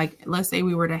 obviously, like, let's say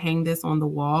we were to hang this on the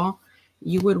wall,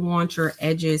 you would want your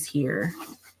edges here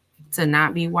to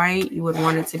not be white. You would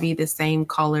want it to be the same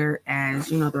color as,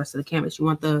 the rest of the canvas. You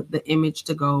want the image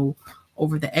to go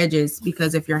over the edges,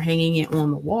 because if you're hanging it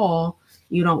on the wall,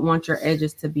 you don't want your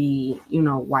edges to be,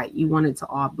 white. You want it to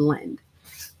all blend.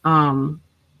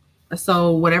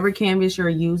 So whatever canvas you're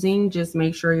using, just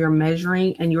make sure you're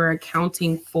measuring and you're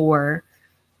accounting for,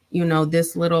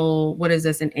 this little, what is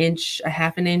this, an inch, a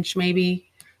half an inch maybe?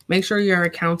 Make sure you're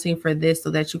accounting for this so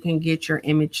that you can get your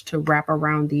image to wrap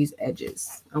around these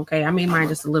edges. Okay, I made mine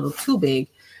just a little too big.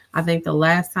 I think the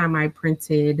last time I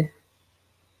printed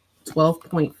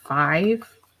 12.5.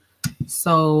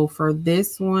 So for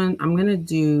this one, I'm going to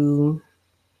do...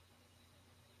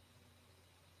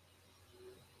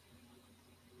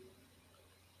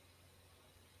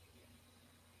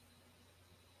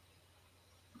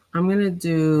 I'm going to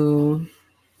do...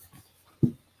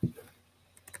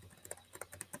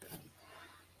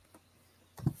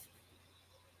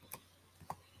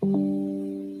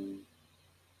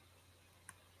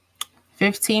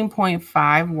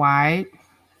 15.5 wide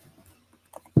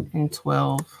and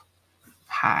 12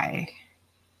 high.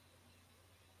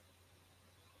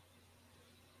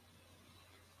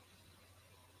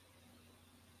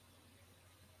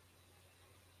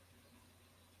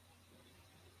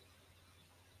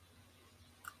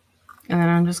 And then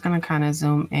I'm just going to kind of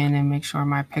zoom in and make sure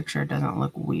my picture doesn't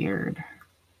look weird.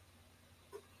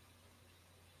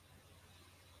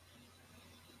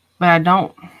 But I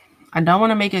don't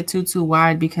want to make it too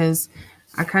wide, because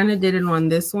I kind of did it on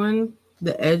this one.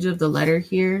 The edge of the letter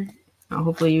here,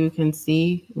 hopefully you can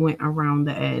see, went around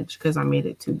the edge because I made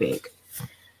it too big.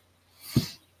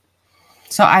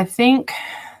 So I think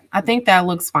that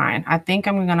looks fine. I think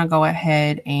I'm going to go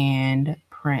ahead and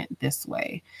print this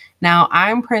way. Now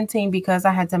I'm printing, because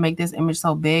I had to make this image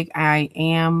so big, I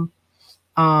am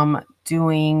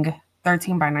doing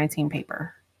 13 by 19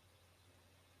 paper.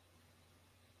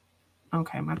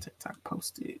 Okay, my TikTok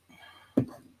posted.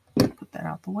 Put that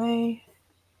out the way.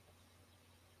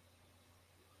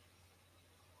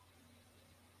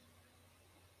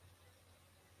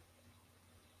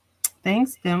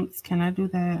 Thanks, Dimps. Can I do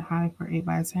that high for 8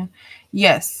 by 10?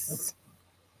 Yes.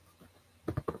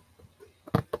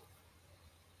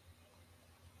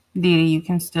 Didi, you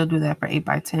can still do that for 8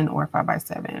 by 10 or 5 by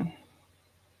 7.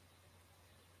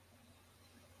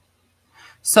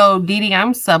 So Didi,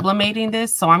 I'm sublimating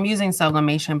this, so I'm using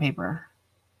sublimation paper.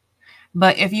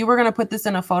 But if you were going to put this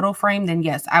in a photo frame, then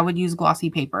yes, I would use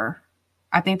glossy paper.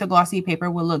 I think the glossy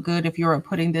paper will look good if you were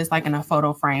putting this like in a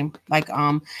photo frame, like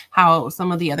how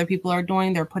some of the other people are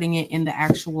doing. They're putting it in the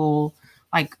actual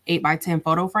like 8 by 10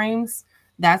 photo frames.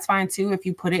 That's fine too if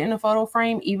you put it in a photo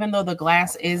frame. Even though the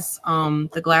glass is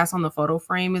the glass on the photo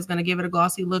frame is going to give it a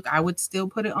glossy look, I would still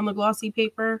put it on the glossy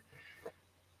paper.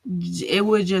 It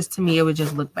would just, to me, it would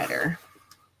just look better.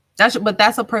 But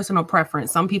that's a personal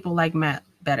preference. Some people like matte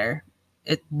better.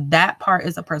 That part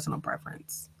is a personal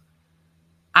preference.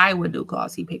 I would do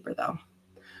glossy paper though.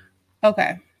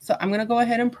 Okay, so I'm gonna go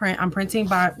ahead and print. I'm printing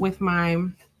with my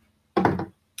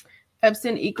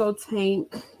Epson Eco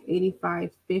Tank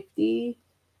 8550,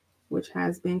 which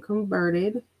has been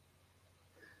converted.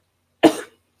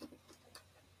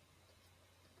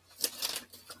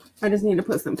 I just need to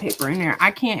put some paper in there.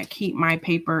 I can't keep my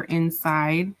paper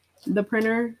inside the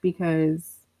printer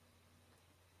because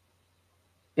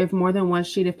if more than one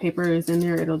sheet of paper is in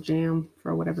there, it'll jam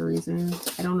for whatever reason.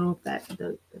 I don't know if that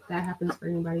happens for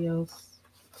anybody else.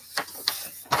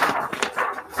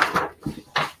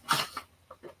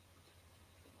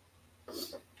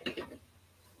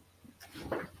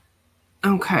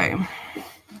 Okay.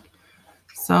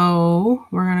 So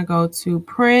we're going to go to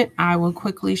print. I will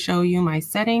quickly show you my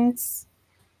settings,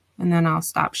 and then I'll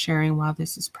stop sharing while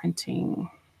this is printing.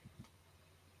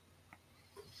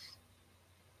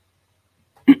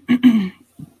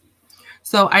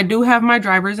 So I do have my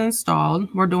drivers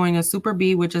installed. We're doing a Super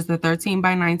B, which is the 13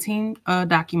 by 19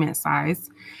 document size.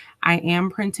 I am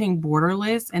printing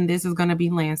borderless, and this is going to be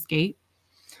landscape.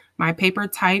 My paper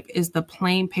type is the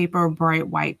plain paper, bright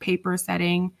white paper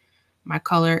setting. My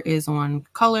color is on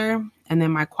color, and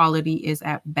then my quality is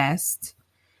at best.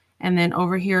 And then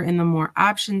over here in the more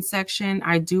options section,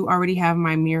 I do already have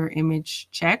my mirror image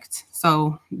checked.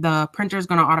 So the printer is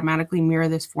going to automatically mirror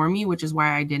this for me, which is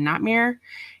why I did not mirror.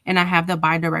 And I have the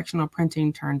bi-directional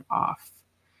printing turned off.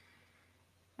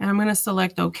 And I'm going to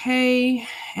select OK.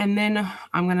 And then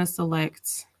I'm going to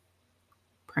select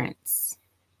prints.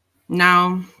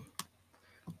 Now,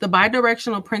 the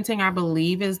bi-directional printing, I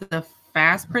believe, is the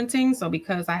fast printing. So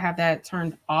because I have that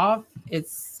turned off,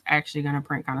 it's actually going to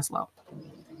print kind of slow.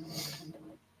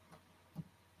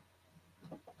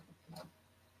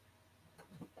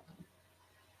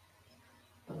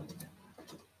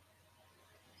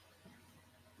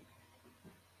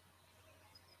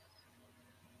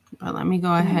 But let me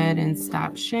go ahead and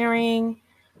stop sharing.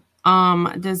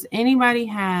 Does anybody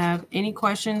have any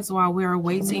questions while we're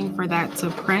waiting for that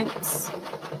to print?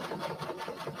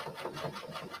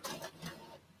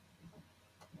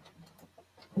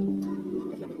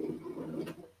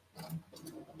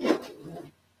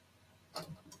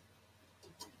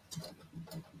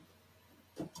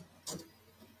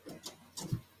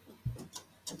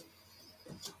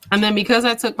 And then because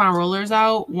I took my rollers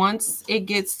out, once it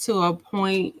gets to a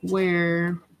point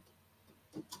where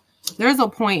there's a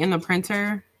point in the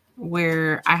printer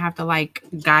where I have to like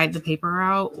guide the paper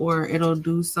out, or it'll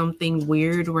do something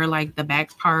weird where like the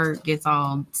back part gets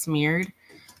all smeared.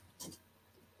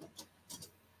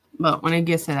 But when it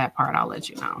gets to that part, I'll let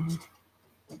you know.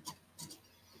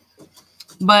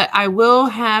 But I will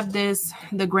have the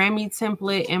Grammy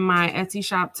template in my Etsy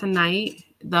shop tonight.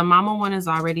 The mama one is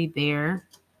already there.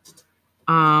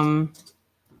 My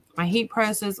heat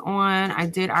press is on. I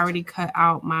did already cut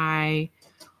out my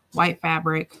white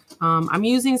fabric. I'm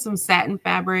using some satin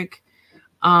fabric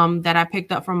that I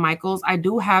picked up from Michael's. I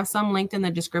do have some linked in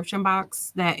the description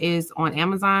box that is on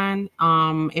Amazon.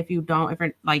 If you don't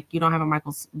have a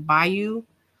Michael's Bayou.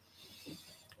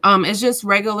 It's just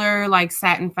regular like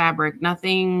satin fabric.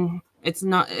 It's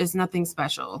nothing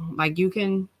special. Like you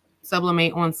can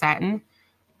sublimate on satin.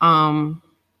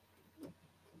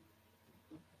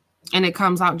 And it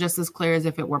comes out just as clear as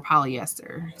if it were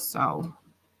polyester. So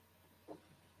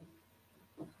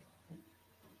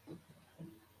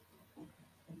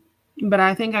but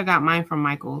I think I got mine from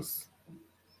Michael's.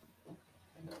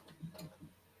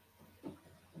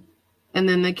 And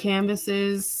then the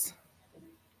canvases,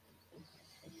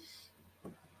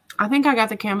 I think I got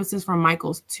the canvases from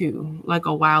Michael's too, like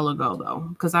a while ago though,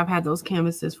 because I've had those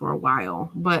canvases for a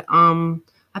while. But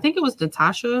I think it was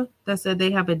Natasha that said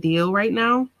they have a deal right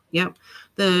now. Yep.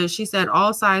 She said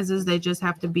all sizes, they just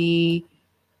have to be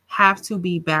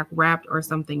back wrapped or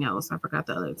something else. I forgot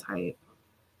the other type.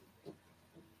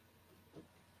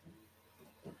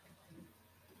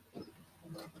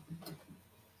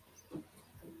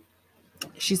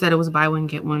 She said it was buy one,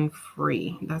 get one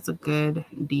free. That's a good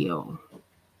deal.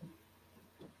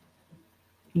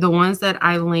 The ones that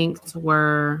I linked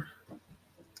were,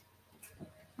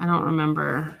 I don't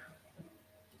remember.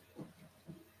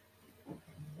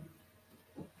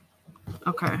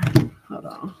 Okay, hold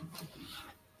on.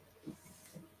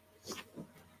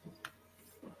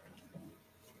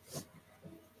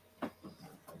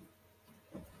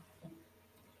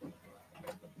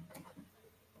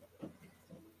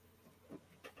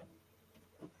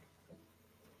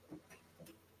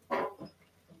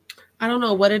 I don't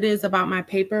know what it is about my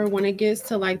paper. When it gets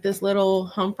to like this little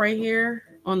hump right here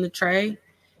on the tray,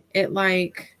 it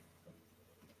like,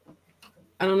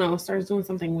 I don't know, starts doing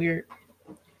something weird.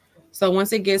 So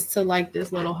once it gets to like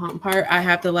this little hump part, I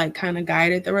have to like kind of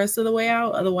guide it the rest of the way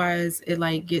out. Otherwise it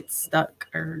like gets stuck,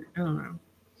 or I don't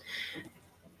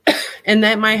know. And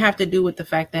that might have to do with the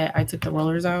fact that I took the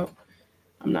rollers out.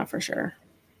 I'm not for sure.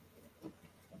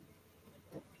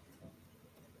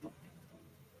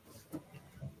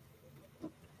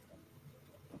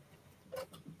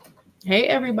 Hey,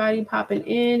 everybody popping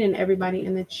in and everybody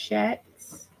in the chat.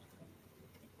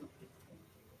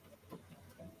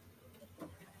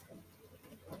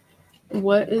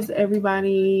 What is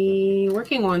everybody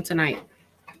working on tonight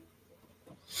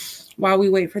while we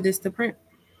wait for this to print?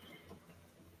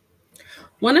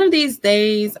 One of these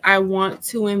days, I want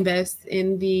to invest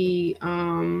in the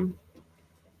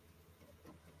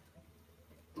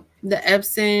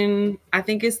Epson, I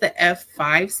think it's the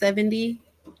F570.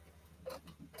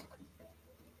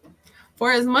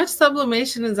 For as much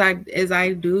sublimation as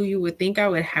I do, you would think I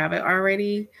would have it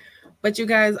already. But you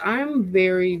guys, I'm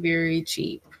very, very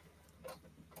cheap.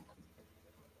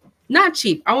 Not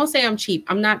cheap. I won't say I'm cheap.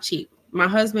 I'm not cheap. My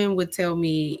husband would tell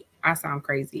me I sound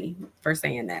crazy for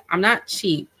saying that. I'm not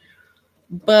cheap.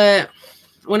 But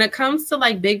when it comes to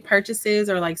like big purchases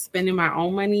or like spending my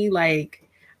own money, like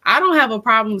I don't have a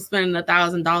problem spending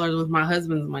 $1,000 with my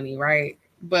husband's money, right?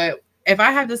 But if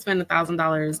I have to spend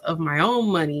 $1,000 of my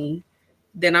own money,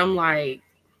 then I'm like,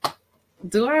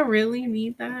 do I really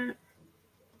need that?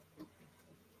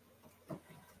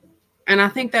 And I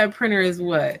think that printer is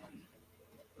what?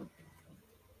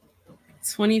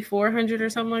 2,400 or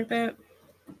something like that.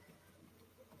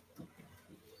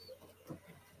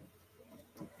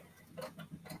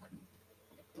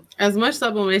 As much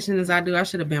sublimation as I do, I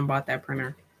should have been bought that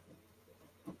printer.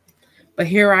 But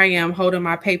here I am holding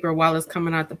my paper while it's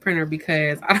coming out the printer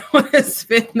because I don't want to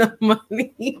spend the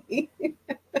money.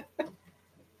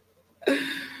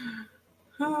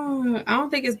 I don't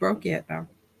think it's broke yet, though.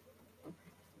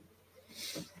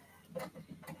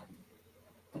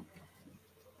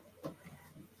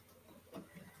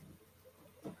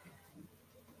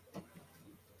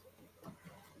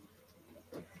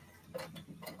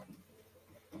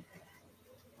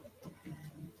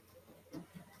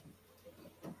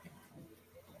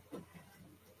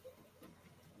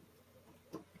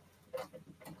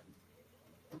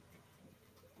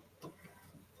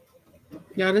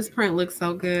 Yo, this print looks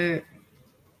so good.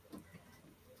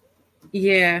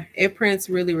 Yeah, it prints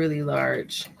really, really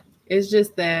large. It's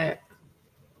just that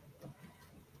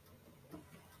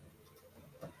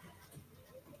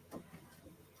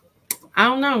I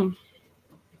don't know.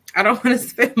 I don't want to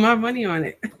spend my money on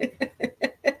it.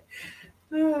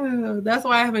 Oh, that's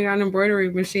why I haven't got an embroidery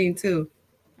machine too.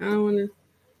 I don't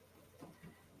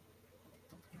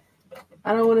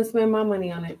want to spend my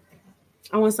money on it.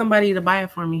 I want somebody to buy it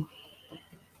for me.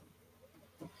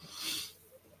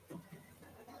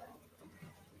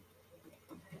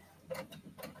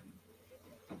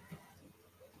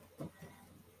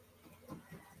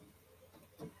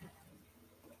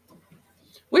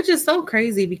 Which is so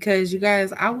crazy because you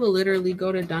guys, I will literally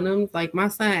go to Dunham's. Like my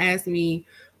son asked me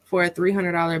for a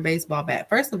 $300 baseball bat.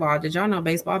 First of all, did y'all know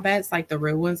baseball bats, like the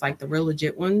real ones, like the real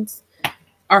legit ones,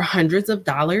 are hundreds of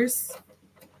dollars?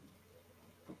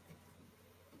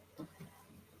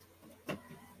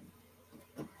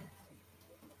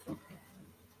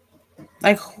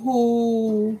 Like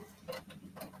who?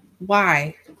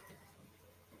 Why?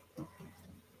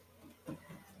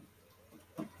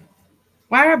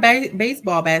 Why are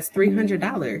baseball bats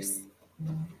 $300?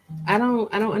 I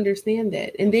don't understand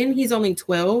that. And then he's only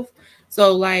 12.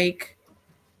 So like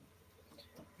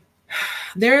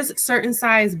there's certain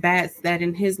size bats that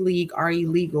in his league are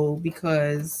illegal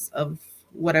because of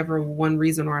whatever one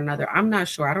reason or another. I'm not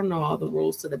sure. I don't know all the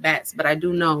rules to the bats, but I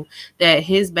do know that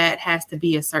his bat has to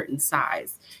be a certain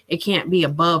size. It can't be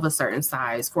above a certain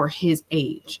size for his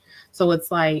age. So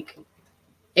it's like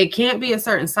it can't be a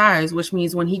certain size, which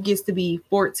means when he gets to be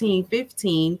 14,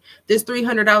 15, this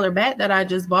 $300 bat that I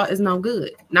just bought is no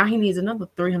good. Now he needs another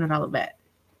 $300 bat.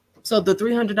 So the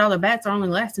 $300 bats are only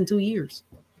lasting 2 years.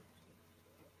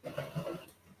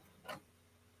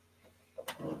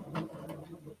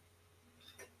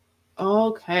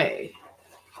 Okay.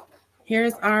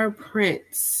 Here's our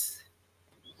prints.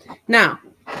 Now,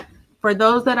 for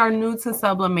those that are new to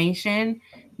sublimation,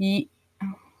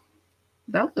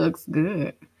 that looks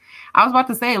good. I was about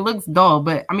to say it looks dull,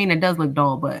 but I mean, it does look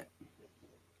dull, but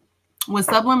with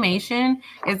sublimation,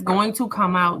 it's going to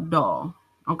come out dull.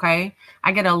 Okay.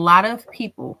 I get a lot of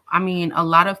people.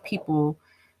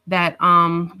 That,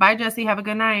 bye, Jesse. Have a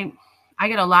good night. I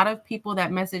get a lot of people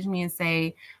that message me and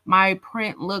say, my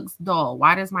print looks dull.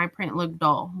 Why does my print look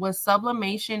dull? With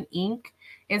sublimation ink,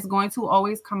 it's going to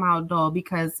always come out dull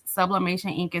because sublimation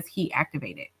ink is heat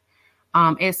activated.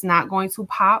 It's not going to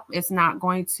pop. It's not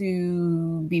going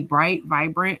to be bright,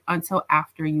 vibrant until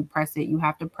after you press it. You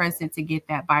have to press it to get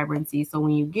that vibrancy. So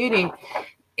when you get it,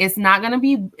 it's not going to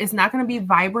be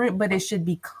vibrant, but it should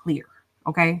be clear.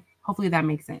 Okay. Hopefully that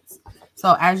makes sense.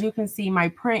 So as you can see my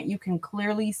print, you can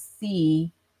clearly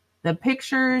see the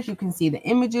pictures. You can see the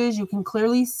images. You can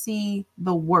clearly see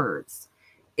the words.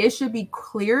 It should be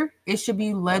clear. It should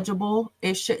be legible.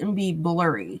 It shouldn't be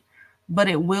blurry, but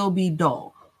it will be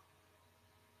dull.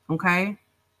 Okay.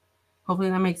 Hopefully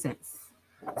that makes sense.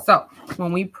 So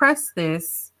when we press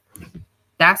this,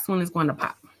 that's when it's going to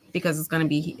pop. because it's going to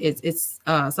be, it's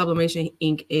sublimation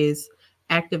ink is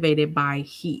activated by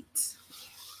heat.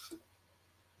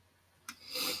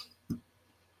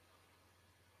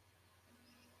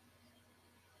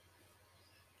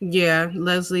 Yeah,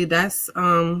 Leslie, that's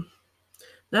the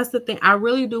thing. I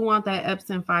really do want that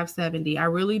Epson 570. I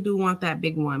really do want that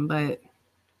big one, but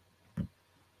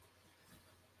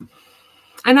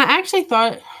and I actually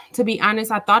thought, to be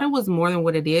honest, I thought it was more than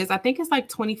what it is. I think it's like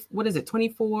 20, what is it,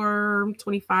 24,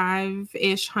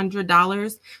 25-ish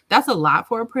 $100. That's a lot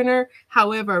for a printer.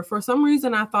 However, for some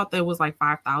reason, I thought that was like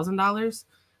 $5,000.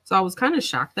 So I was kind of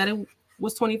shocked that it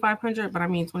was 2,500, but I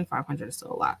mean, 2,500 is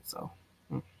still a lot. So,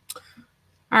 all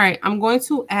right, I'm going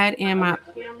to add in my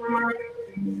camera.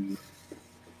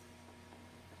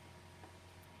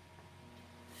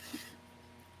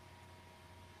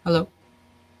 Hello?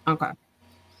 Okay.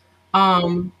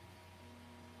 And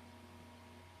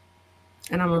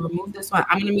I'm gonna remove this one.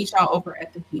 I'm gonna meet y'all over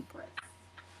at the heat press.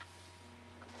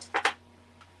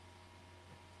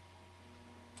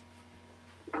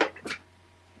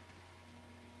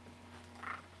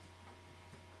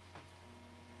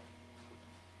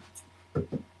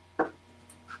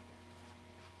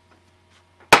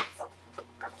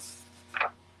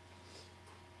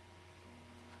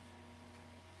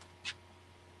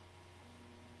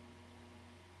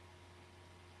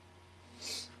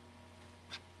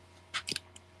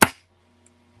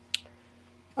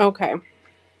 Okay.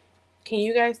 Can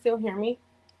you guys still hear me?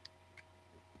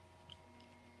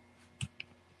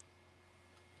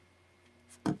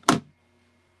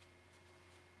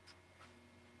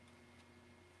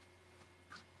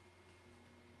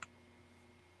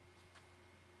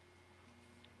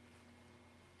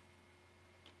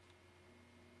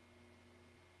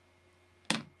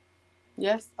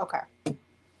 Yes? Okay.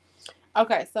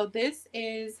 Okay, so this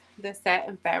is the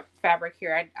satin fabric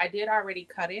here. I did already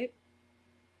cut it,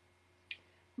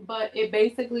 but it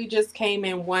basically just came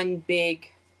in one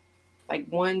big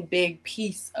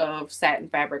piece of satin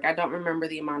fabric. I don't remember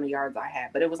the amount of yards I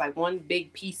had, but it was like one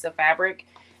big piece of fabric,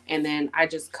 and then I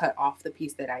just cut off the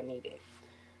piece that I needed.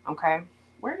 Okay,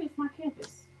 where is my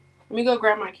canvas? Let me go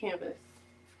grab my canvas.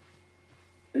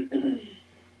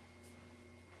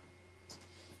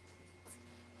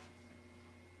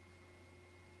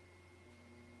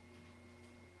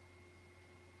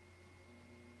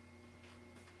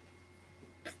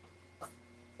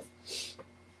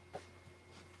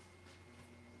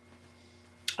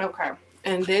 Okay,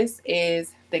 and this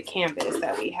is the canvas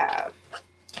that we have.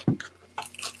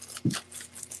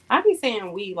 I be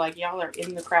saying we like y'all are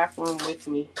in the craft room with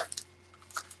me.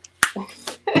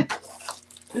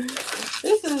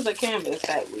 This is the canvas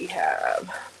that we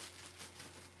have.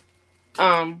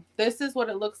 This is what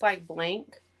it looks like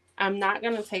blank. I'm not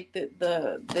gonna take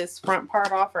this front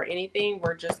part off or anything.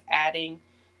 We're just adding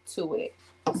to it.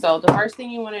 So the first thing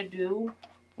you want to do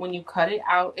when you cut it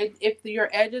out, if your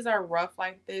edges are rough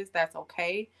like this, that's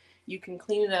okay. You can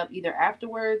clean it up either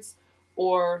afterwards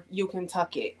or you can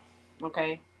tuck it.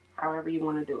 Okay, however you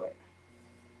want to do it.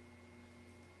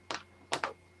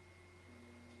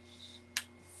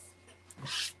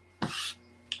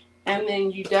 And then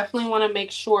you definitely want to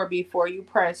make sure before you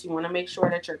press, you want to make sure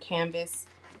that your canvas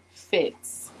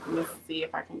fits. Let me see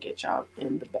if I can get y'all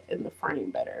in the frame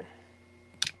better.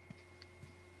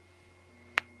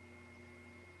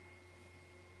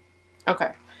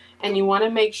 Okay, and you want to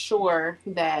make sure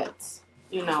that,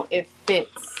 you know, it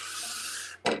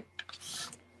fits.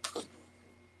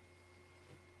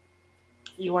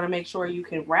 You want to make sure you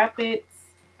can wrap it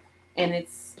and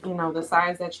it's, you know, the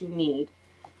size that you need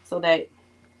so that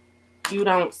you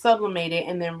don't sublimate it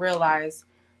and then realize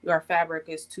your fabric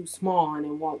is too small and it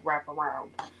won't wrap around,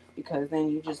 because then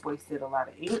you just wasted a lot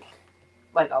of ink.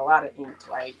 Like a lot of ink.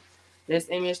 Like this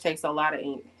image takes a lot of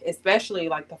ink, especially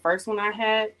like the first one I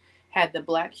had the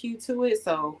black hue to it,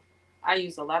 so I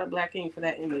used a lot of black ink for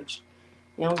that image.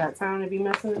 You don't got time to be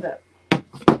messing it up.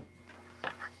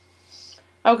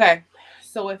 Okay,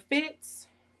 so it fits.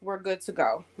 We're good to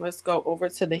go. Let's go over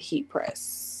to the heat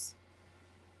press.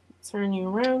 Turn you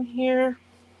around here.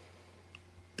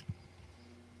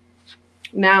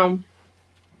 Now,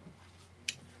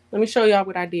 let me show y'all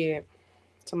what I did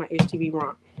to my HTV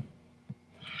ROM.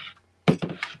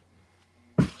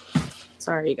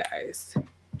 Sorry, guys.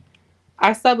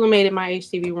 I sublimated my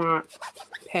HTV ROM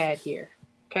pad here.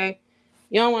 Okay?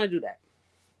 You don't want to do that.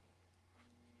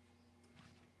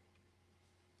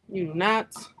 You do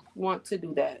not want to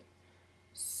do that.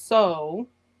 So,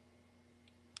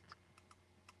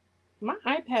 my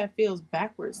iPad feels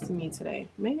backwards to me today.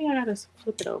 Maybe I gotta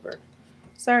flip it over.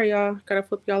 Sorry, y'all. Gotta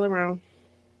flip y'all around.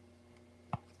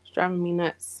 It's driving me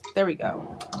nuts. There we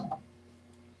go.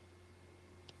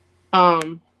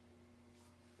 There.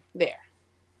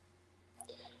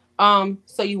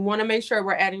 So you want to make sure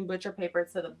we're adding butcher paper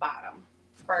to the bottom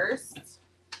first.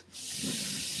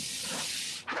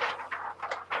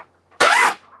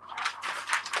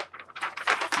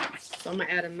 So I'm going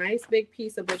to add a nice big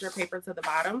piece of butcher paper to the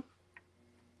bottom.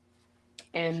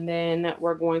 And then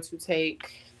we're going to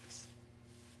take,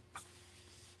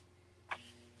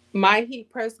 my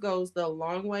heat press goes the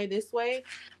long way this way.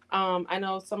 I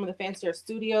know some of the fancier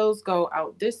studios go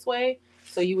out this way.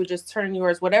 So you would just turn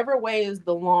yours, whatever way is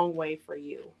the long way for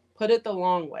you. Put it the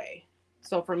long way.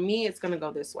 So for me, it's going to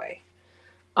go this way.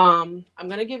 I'm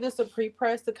going to give this a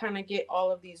pre-press to kind of get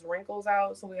all of these wrinkles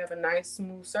out so we have a nice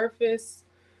smooth surface.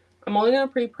 I'm only going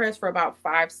to pre-press for about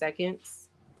 5 seconds.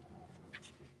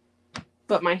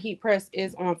 But my heat press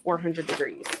is on 400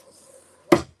 degrees.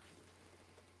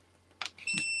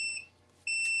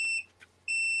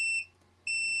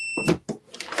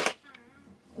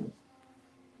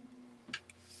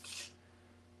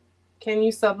 Can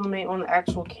you sublimate on the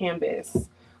actual canvas?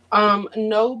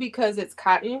 No, because it's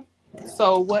cotton.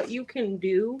 So what you can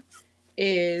do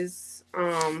is,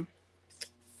 why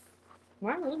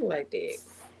do I look like that?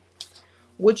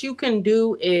 What you can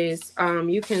do is,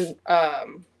 you can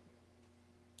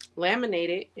laminate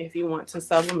it if you want to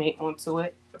sublimate onto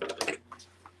it.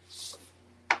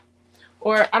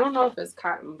 Or I don't know if it's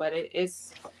cotton, but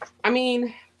it's, I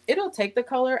mean, it'll take the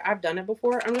color. I've done it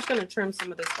before. I'm just going to trim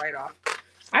some of this right off.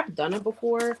 I've done it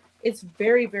before. It's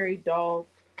very, very dull.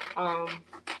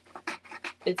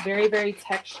 It's very, very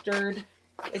textured.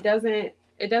 It doesn't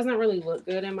really look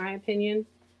good in my opinion.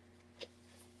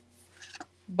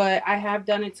 But I have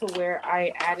done it to where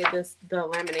I added the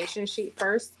lamination sheet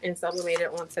first and sublimated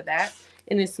onto that,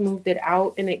 and it smoothed it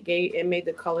out, and it made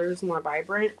the colors more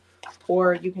vibrant.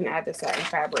 Or you can add the satin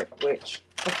fabric, which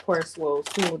of course will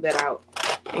smooth it out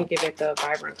and give it the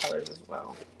vibrant colors as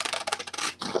well.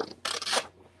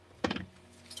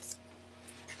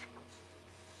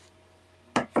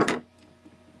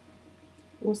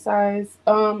 What size?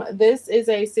 This is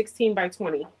a 16 by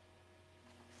 20.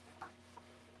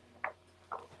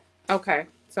 Okay,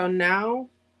 so now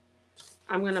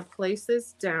I'm gonna place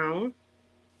this down.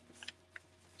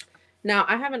 Now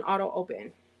I have an auto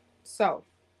open. So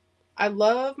I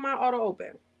love my auto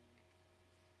open.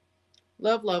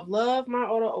 Love, love, love my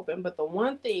auto open. But the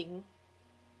one thing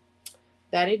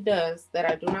that it does that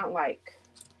I do not like,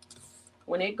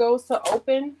 when it goes to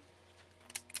open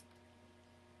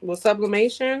with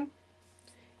sublimation,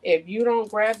 if you don't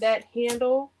grab that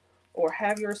handle or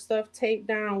have your stuff taped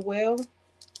down well,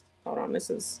 hold on,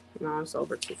 no, it's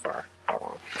over too far. Hold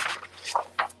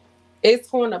on. It's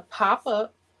going to pop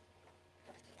up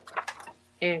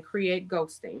and create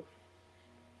ghosting.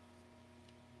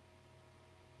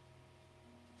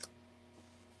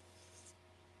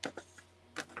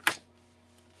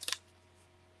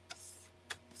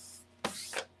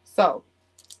 So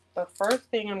the first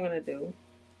thing I'm going to do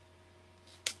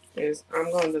is I'm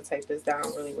going to tape this down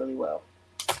really, really well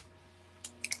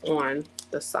on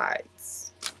the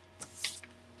sides.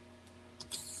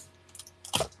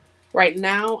 Right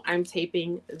now, I'm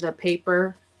taping the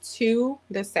paper to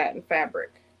the satin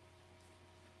fabric.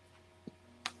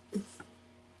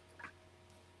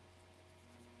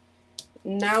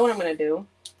 Now what I'm going to do,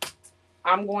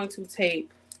 I'm going to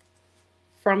tape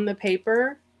from the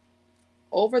paper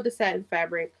over the satin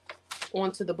fabric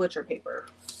onto the butcher paper.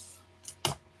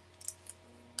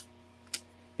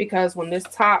 Because when this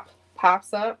top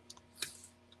pops up,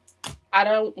 I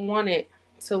don't want it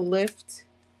to lift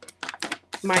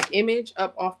my image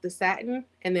up off the satin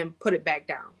and then put it back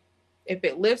down. If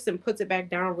it lifts and puts it back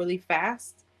down really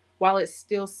fast while it's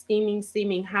still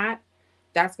steaming hot,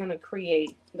 that's going to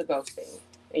create the ghosting,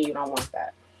 and you don't want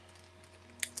that.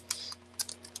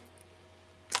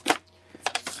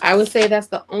 I would say that's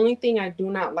the only thing I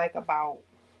do not like about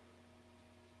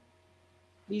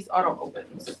these auto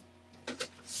opens.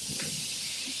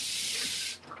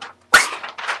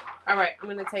 All right, I'm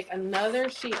going to take another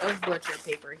sheet of butcher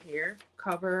paper here,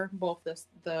 cover both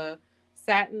the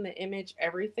satin, the image,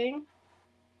 everything.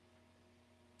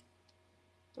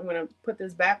 I'm going to put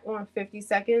this back on 50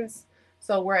 seconds.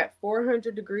 So we're at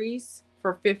 400 degrees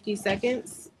for 50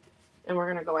 seconds, and we're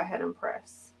going to go ahead and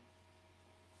press.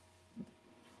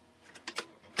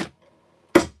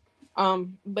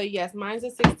 But yes, mine's a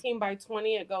 16 by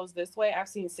 20. It goes this way. I've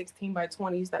seen 16 by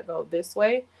 20s that go this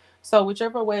way. So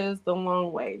whichever way is the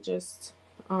long way, just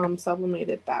sublimate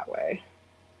it that way.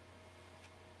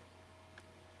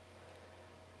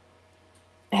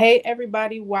 Hey,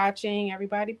 everybody watching,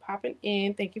 everybody popping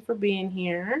in. Thank you for being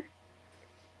here.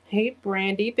 Hey,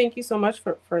 Brandy, thank you so much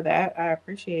for that. I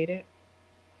appreciate it.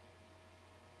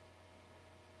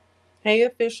 Hey,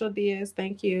 Official Diaz,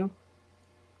 thank you.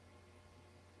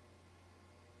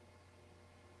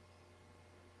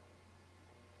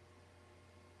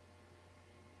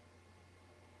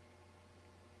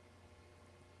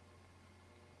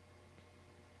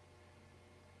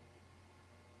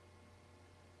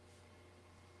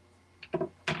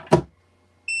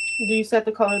 Do you set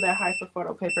the color that high for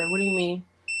photo paper? What do you mean?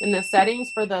 In the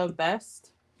settings for the best?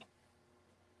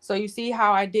 So you see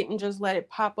how I didn't just let it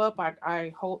pop up?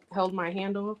 I held my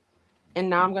handle, and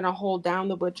now I'm going to hold down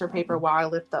the butcher paper while I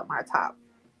lift up my top.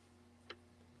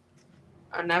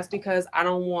 And that's because I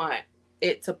don't want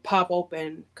it to pop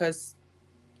open, because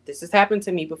this has happened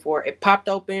to me before. It popped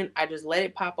open. I just let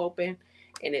it pop open,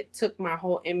 and it took my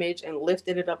whole image and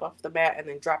lifted it up off the mat and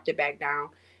then dropped it back down.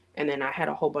 And then I had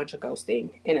a whole bunch of ghosting,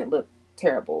 and it looked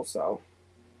terrible. So,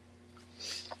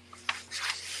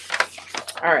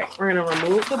 all right, we're going to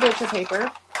remove the butcher paper.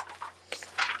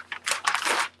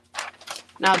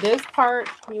 Now this part,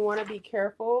 you want to be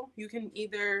careful. You can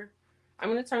either, I'm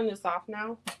going to turn this off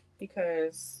now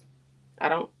because I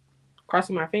don't,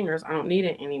 crossing my fingers, I don't need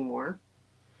it anymore.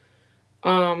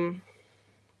 But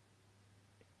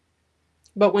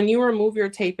when you remove your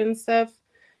tape and stuff,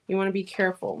 you want to be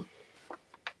careful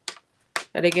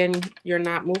that, again, you're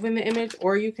not moving the image,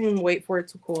 or you can wait for it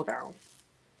to cool down.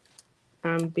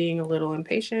 I'm being a little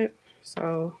impatient,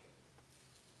 so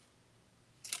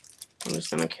I'm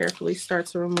just going to carefully start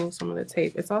to remove some of the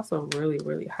tape. It's also really,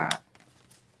 really hot.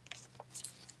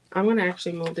 I'm going to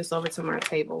actually move this over to my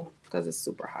table because it's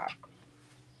super hot.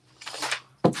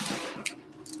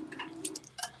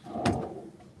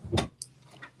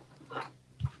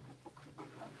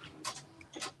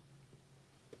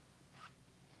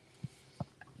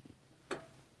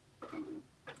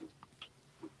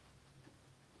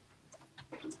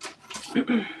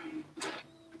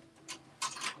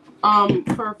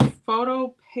 For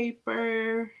photo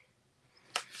paper,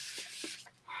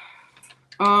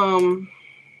 I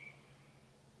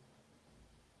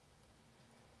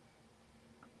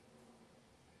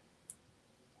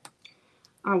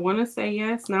want to say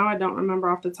yes. Now I don't remember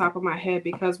off the top of my head,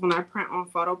 because when I print on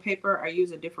photo paper, I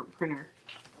use a different printer.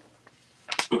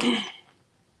 But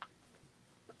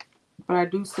I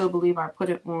do still believe I put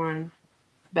it on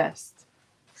best.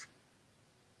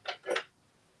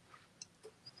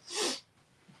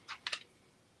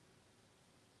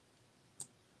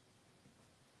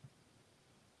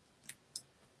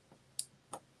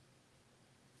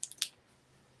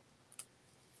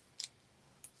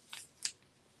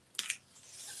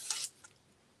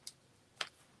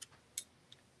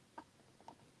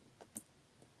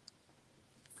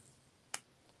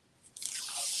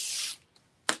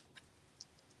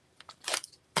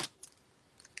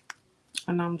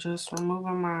 And I'm just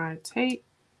removing my tape.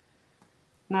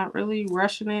 Not really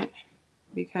rushing it,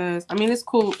 because, I mean, it's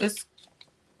cool. It's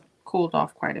cooled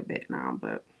off quite a bit now,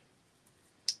 but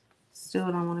still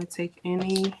don't want to take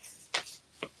any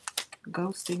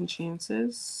ghosting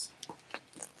chances.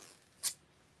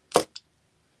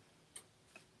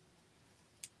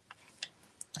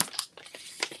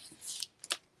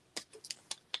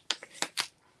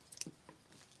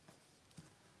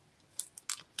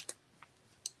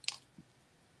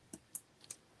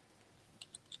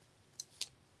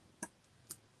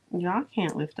 Y'all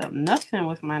can't lift up nothing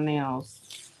with my nails.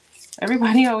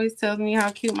 Everybody always tells me how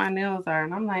cute my nails are,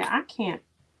 and I'm like, I can't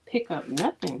pick up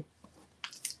nothing.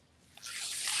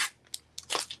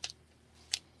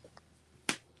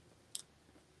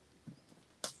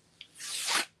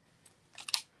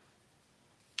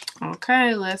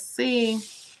 Okay, let's see.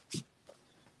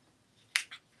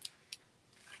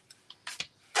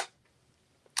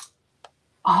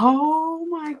 Oh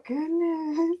my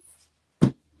goodness.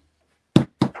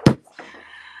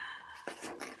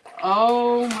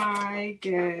 Oh my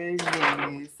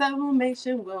goodness.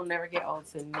 Sublimation will never get old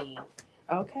to me.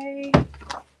 Okay.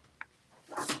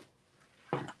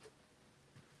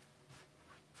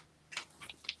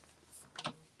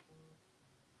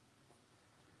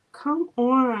 Come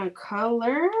on,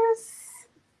 colors.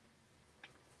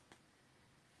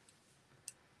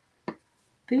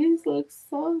 These look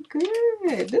so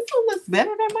good. This one looks better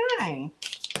than mine.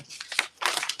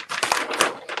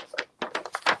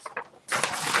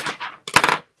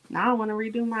 Now I want to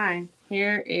redo mine.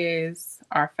 Here is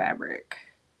our fabric.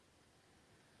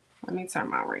 Let me turn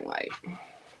my ring light.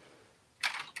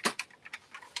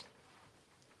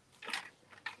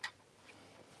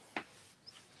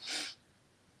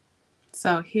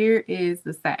 So here is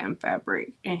the satin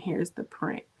fabric, and here's the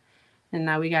print. And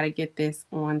now we got to get this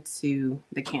onto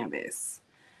the canvas.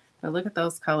 But look at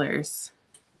those colors.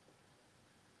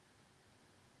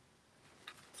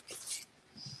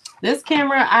 This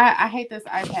camera, I hate this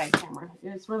iPad camera.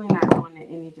 It's really not doing it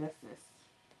any justice.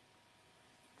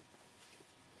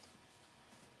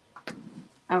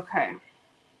 Okay.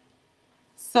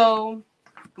 So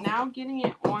now getting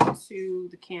it onto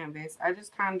the canvas, I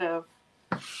just kind of,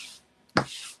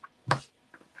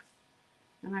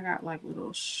 and I got like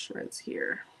little shreds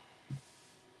here.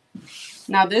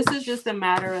 Now this is just a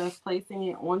matter of placing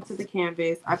it onto the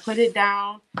canvas. I put it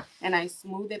down and I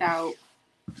smooth it out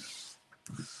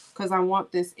because I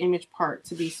want this image part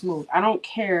to be smooth. I don't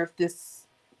care if this,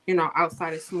 you know,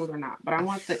 outside is smooth or not, but I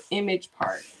want the image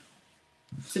part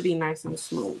to be nice and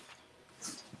smooth.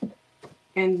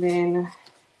 And then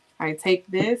I take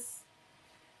this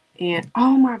and,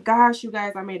 oh my gosh, you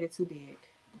guys, I made it too big.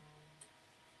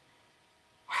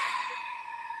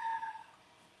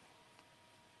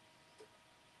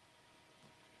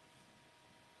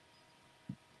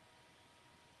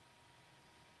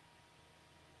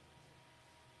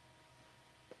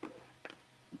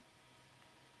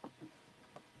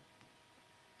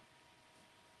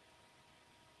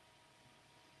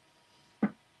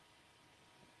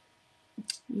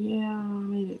 Yeah, I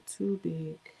made it too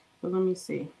big. But let me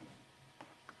see.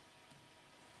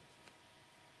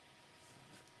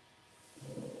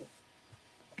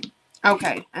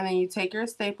 Okay, and then you take your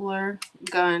stapler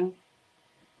gun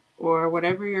or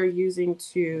whatever you're using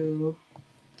to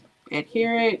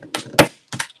adhere it,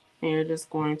 and you're just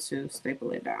going to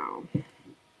staple it down.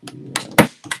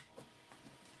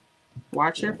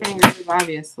 Watch your fingers,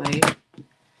 obviously.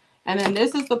 And then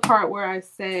this is the part where I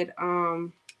said,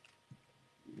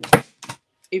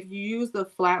 if you use the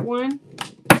flat one,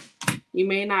 you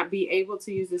may not be able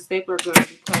to use the stapler gun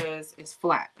because it's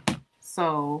flat.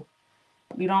 So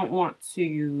you don't want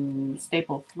to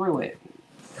staple through it.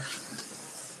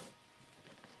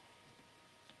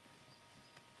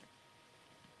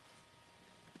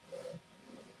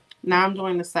 Now I'm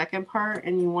doing the second part,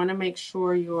 and you want to make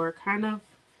sure you're kind of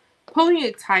pulling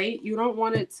it tight. You don't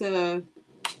want it to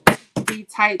be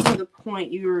tight to the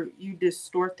point you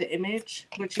distort the image,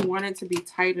 but you want it to be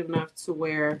tight enough to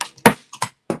where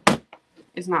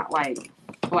it's not like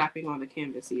flapping on the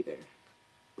canvas either.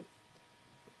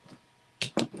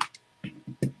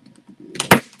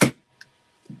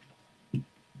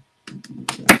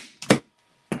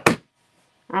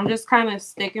 I'm just kind of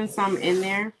sticking some in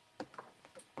there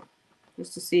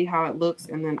just to see how it looks,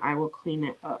 and then I will clean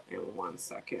it up in 1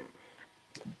 second.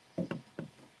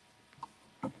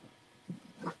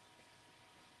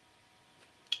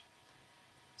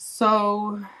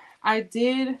 So I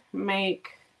did make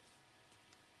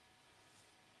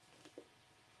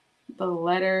the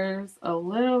letters a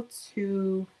little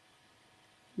too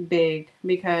big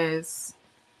because,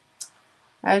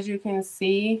 as you can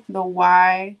see, the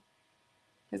Y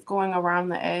is going around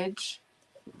the edge,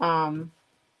 and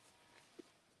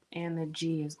the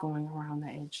G is going around the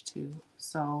edge too.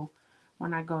 So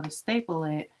when I go to staple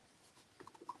it,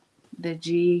 the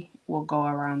G will go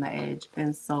around the edge,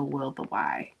 and so will the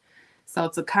Y. So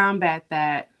to combat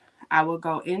that, I will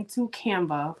go into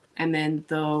Canva, and then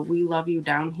the "We Love You"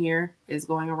 down here is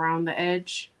going around the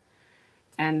edge,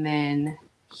 and then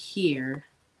here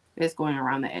is going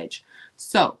around the edge.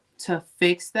 So to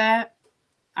fix that,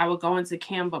 I will go into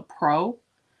Canva Pro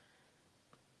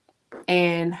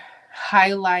and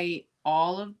highlight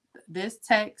all of this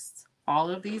text, all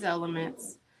of these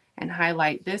elements, and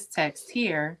highlight this text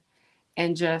here,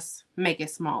 and just make it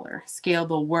smaller. Scale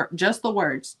the word, just the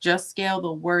words, just scale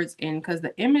the words in, because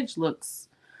the image looks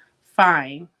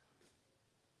fine.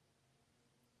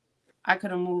 I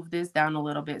could have moved this down a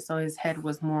little bit so his head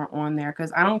was more on there,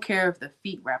 because I don't care if the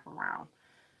feet wrap around.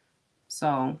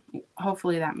 So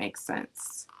hopefully that makes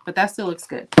sense, but that still looks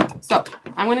good. So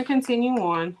I'm going to continue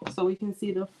on so we can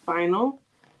see the final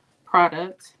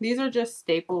product. These are just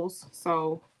staples,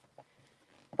 so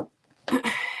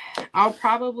I'll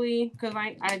probably, because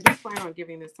I do plan on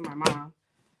giving this to my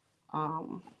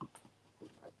mom.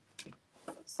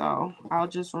 So I'll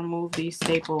just remove these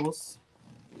staples,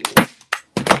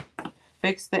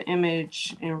 fix the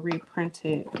image, and reprint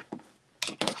it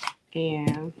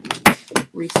and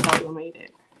resublimate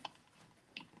it.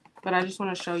 But I just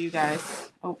want to show you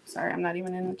guys, oh, sorry, I'm not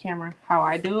even in the camera, how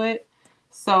I do it.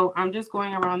 So I'm just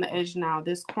going around the edge now.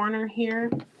 This corner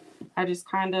here, I just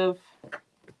kind of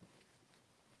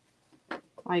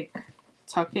like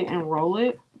tuck it and roll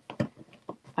it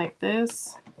like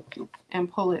this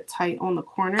and pull it tight on the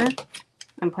corner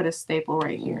and put a staple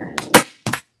right here.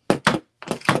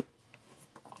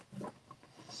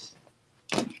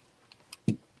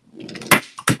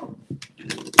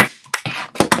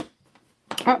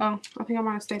 Uh-oh, I think I'm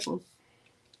out of staples.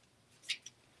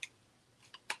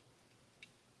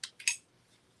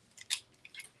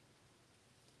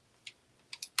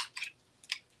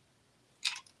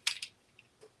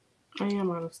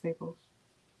 love staples.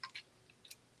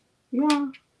 Yeah.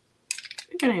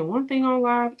 If it ain't one thing on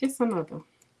live, it's another.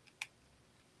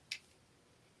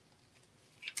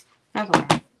 That's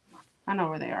okay. I know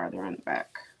where they are. They're in the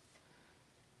back.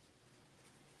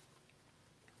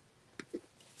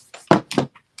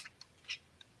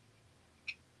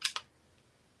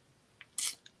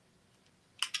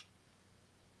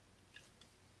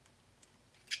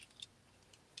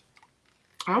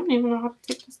 I don't even know how to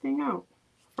take this thing out.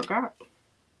 I forgot.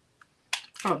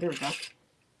 Oh, there we go.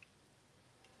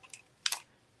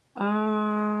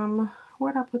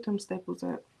 Where'd I put them staples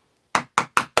at?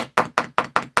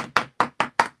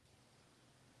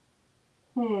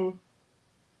 Hold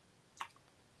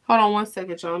on one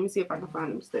second, y'all. Let me see if I can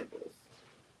find them staples.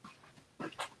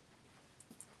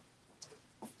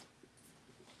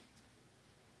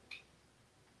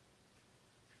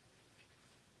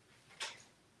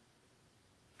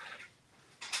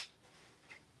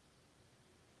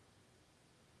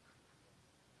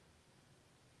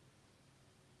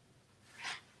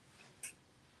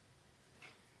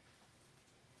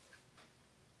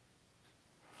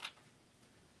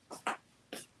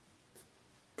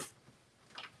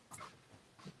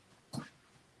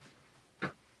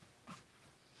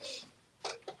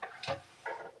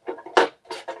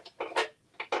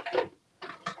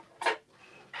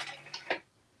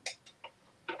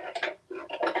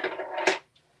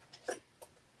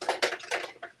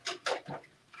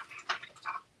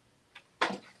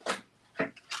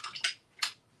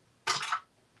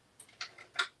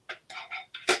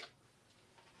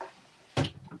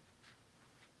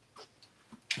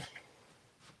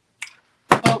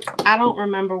 I don't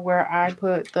remember where I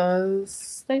put the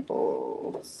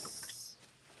staples.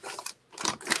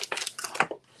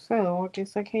 So I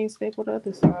guess I can't staple the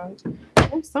other side.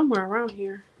 It's somewhere around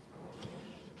here.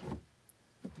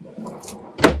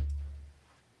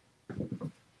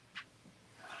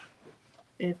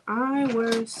 If I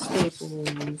were staples,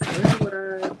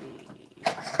 where would I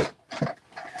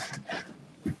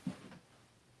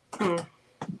be?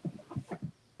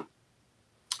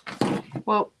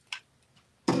 Well,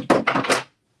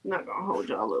 not gonna hold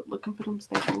y'all up looking for them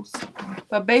staples.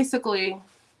 But basically,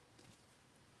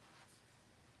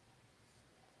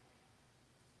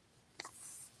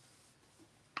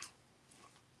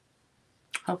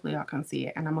 hopefully y'all can see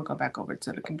it. And I'm gonna go back over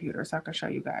to the computer so I can show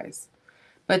you guys.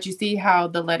 But you see how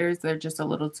the letters are just a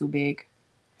little too big.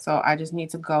 So I just need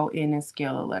to go in and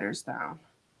scale the letters down.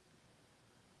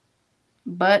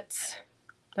 But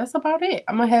that's about it.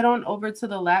 I'm gonna head on over to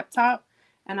the laptop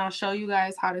and I'll show you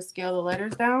guys how to scale the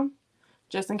letters down,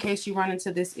 just in case you run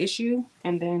into this issue,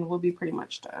 and then we'll be pretty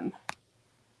much done.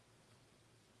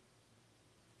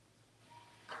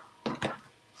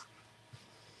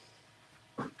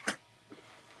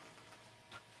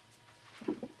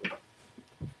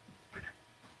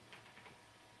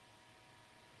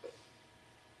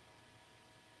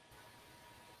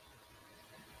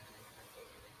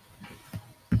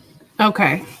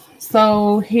 Okay,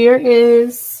 so here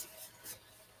is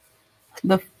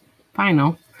the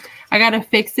final. I gotta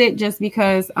fix it just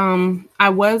because I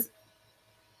was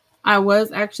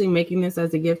actually making this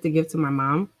as a gift to give to my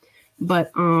mom,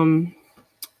 but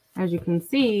as you can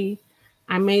see,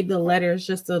 I made the letters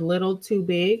just a little too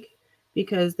big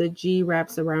because the G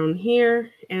wraps around here,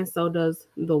 and so does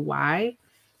the Y,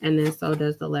 and then so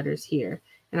does the letters here.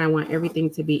 And I want everything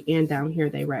to be, and down here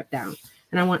they wrap down.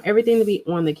 And I want everything to be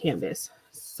on the canvas.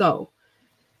 So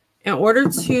in order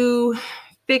to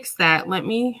fix that, let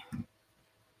me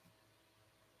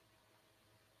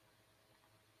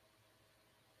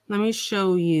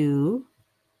show you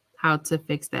how to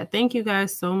fix that. Thank you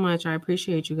guys so much. I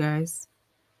appreciate you guys.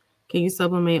 Can you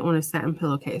sublimate on a satin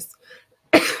pillowcase?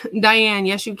 Diane,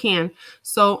 yes, you can.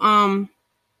 So I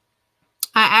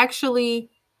actually,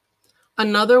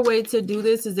 another way to do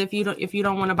this is if you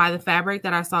don't want to buy the fabric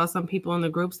that I saw some people in the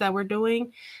groups that were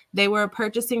doing, they were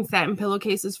purchasing satin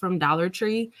pillowcases from Dollar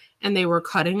Tree and they were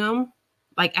cutting them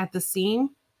like at the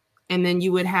seam. And then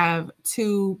you would have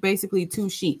basically two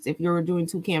sheets if you were doing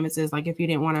two canvases, like if you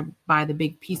didn't want to buy the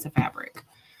big piece of fabric.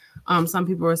 Some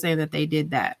people were saying that they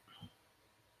did that.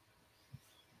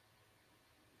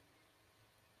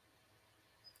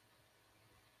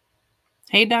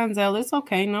 Hey, Donzel, it's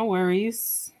okay. No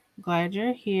worries. Glad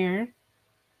you're here.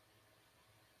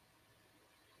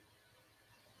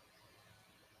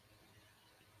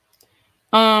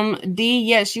 D,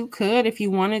 yes, you could if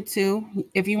you wanted to.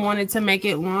 If you wanted to make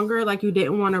it longer, like you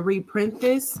didn't want to reprint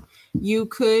this, you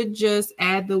could just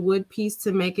add the wood piece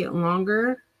to make it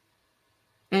longer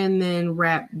and then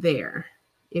wrap there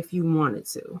if you wanted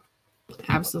to.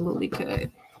 Absolutely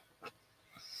could.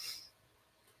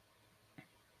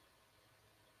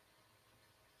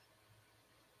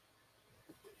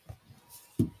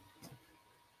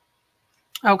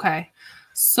 Okay,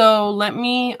 so let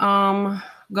me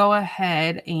go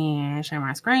ahead and share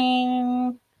my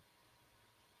screen.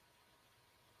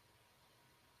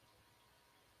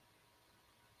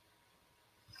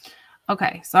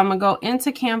 Okay, so I'm gonna go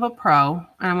into Canva Pro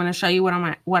and I'm gonna show you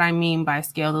what I mean by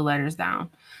scale the letters down.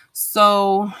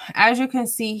 So as you can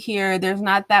see here, there's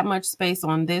not that much space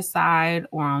on this side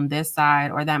or on this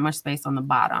side or that much space on the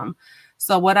bottom.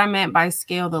 So what I meant by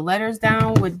scale the letters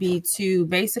down would be to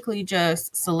basically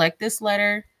just select this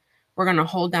letter. We're gonna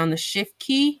hold down the Shift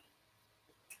key.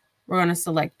 We're gonna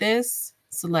select this,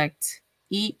 select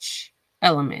each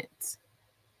element,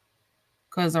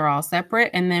 because they're all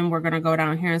separate. And then we're going to go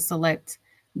down here and select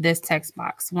this text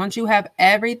box. Once you have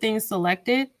everything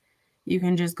selected, you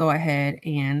can just go ahead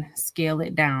and scale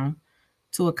it down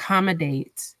to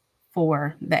accommodate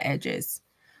for the edges.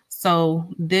 So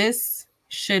this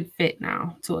should fit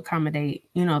now to accommodate,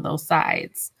 you know, those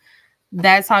sides.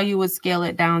 That's how you would scale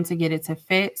it down to get it to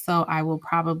fit. So I will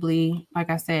probably, like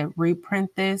I said,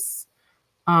 reprint this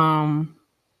and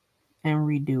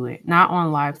redo it. Not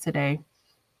on live today,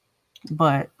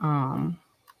 but I'll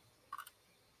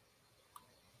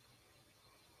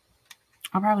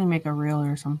probably make a reel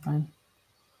or something.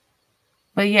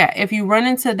 But yeah, if you run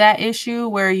into that issue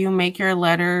where you make your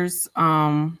letters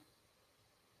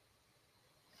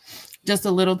just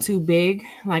a little too big,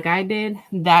 like I did,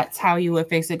 that's how you would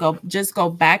fix it. Just go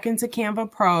back into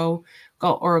Canva Pro,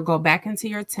 go back into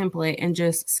your template and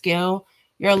just scale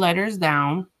your letters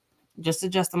down. Just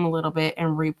adjust them a little bit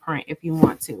and reprint if you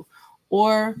want to.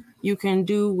 Or you can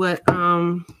do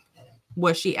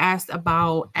what she asked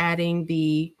about adding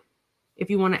if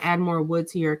you want to add more wood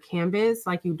to your canvas,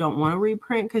 like you don't want to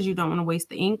reprint because you don't want to waste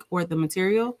the ink or the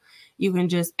material, you can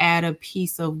just add a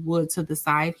piece of wood to the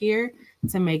side here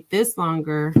to make this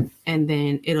longer, and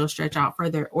then it'll stretch out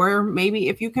further. Or maybe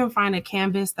if you can find a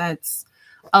canvas that's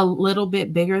a little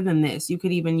bit bigger than this, you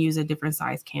could even use a different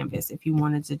size canvas if you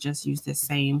wanted to just use the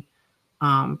same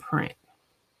print.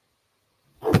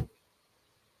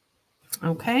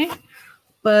 Okay,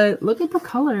 but look at the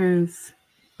colors.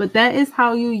 But that is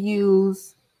how you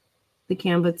use the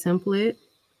Canva template.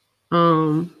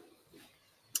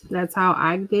 That's how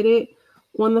I did it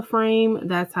on the frame.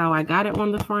 That's how I got it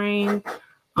on the frame.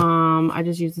 I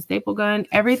just used a staple gun.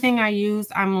 Everything I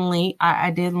used,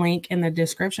 I did link in the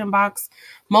description box.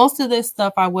 Most of this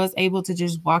stuff I was able to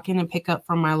just walk in and pick up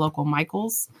from my local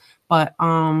Michael's. But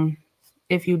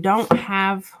if you don't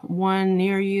have one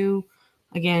near you,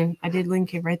 again, I did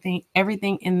link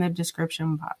everything in the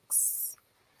description box.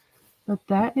 But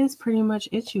that is pretty much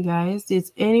it, you guys.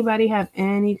 Does anybody have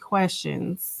any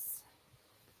questions?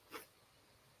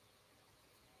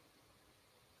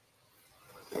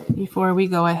 Before we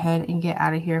go ahead and get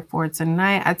out of here for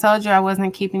tonight. I told you I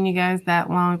wasn't keeping you guys that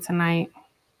long tonight.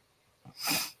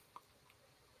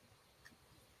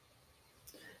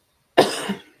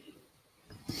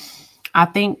 I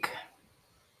think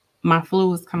my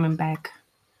flu is coming back.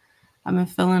 I've been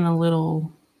feeling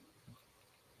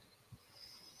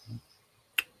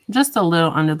just a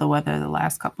little under the weather the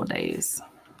last couple of days.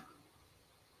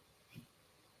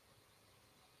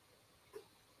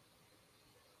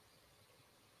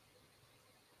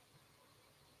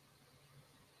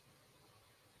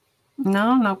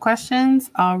 No questions.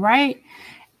 All right.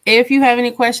 If you have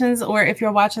any questions or if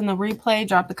you're watching the replay,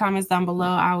 drop the comments down below.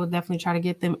 I will definitely try to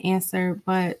get them answered.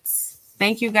 But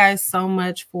thank you guys so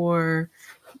much for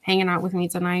hanging out with me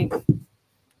tonight.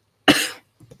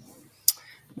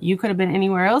 You could have been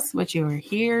anywhere else, but you were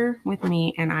here with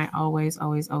me, and I always,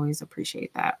 always, always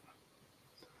appreciate that.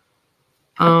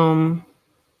 Yeah,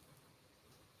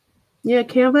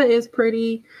 Canva is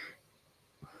pretty.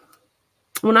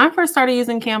 When I first started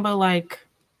using Canva,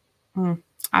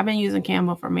 I've been using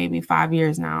Canva for maybe 5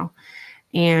 years now,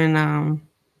 and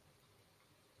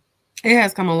it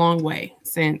has come a long way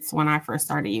since when I first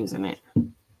started using it.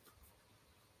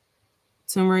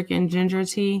 Turmeric and ginger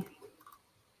tea.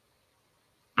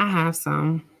 I have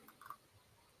some.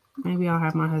 Maybe I'll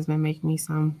have my husband make me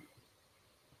some.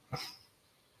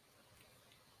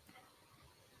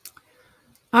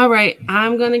 All right,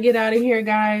 I'm going to get out of here,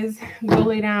 guys. Go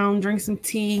lay down, drink some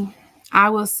tea. I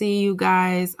will see you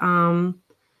guys. CJ,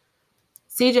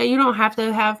 you don't have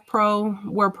to have Pro.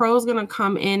 Where Pro is going to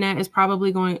come in at is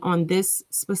probably going on this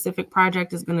specific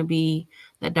project is going to be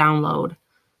the download.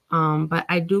 But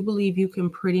I do believe you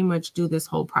can pretty much do this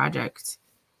whole project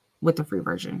with the free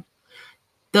version.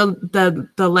 The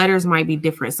letters might be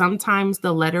different. Sometimes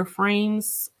the letter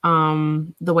frames,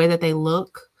 the way that they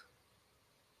look,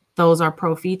 those are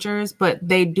Pro features, but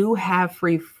they do have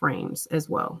free frames as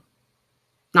well.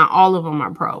 Not all of them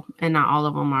are pro, and not all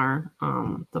of them are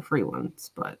the free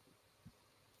ones, but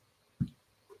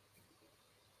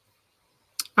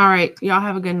all right, y'all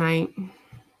have a good night.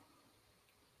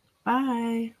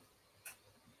 Bye.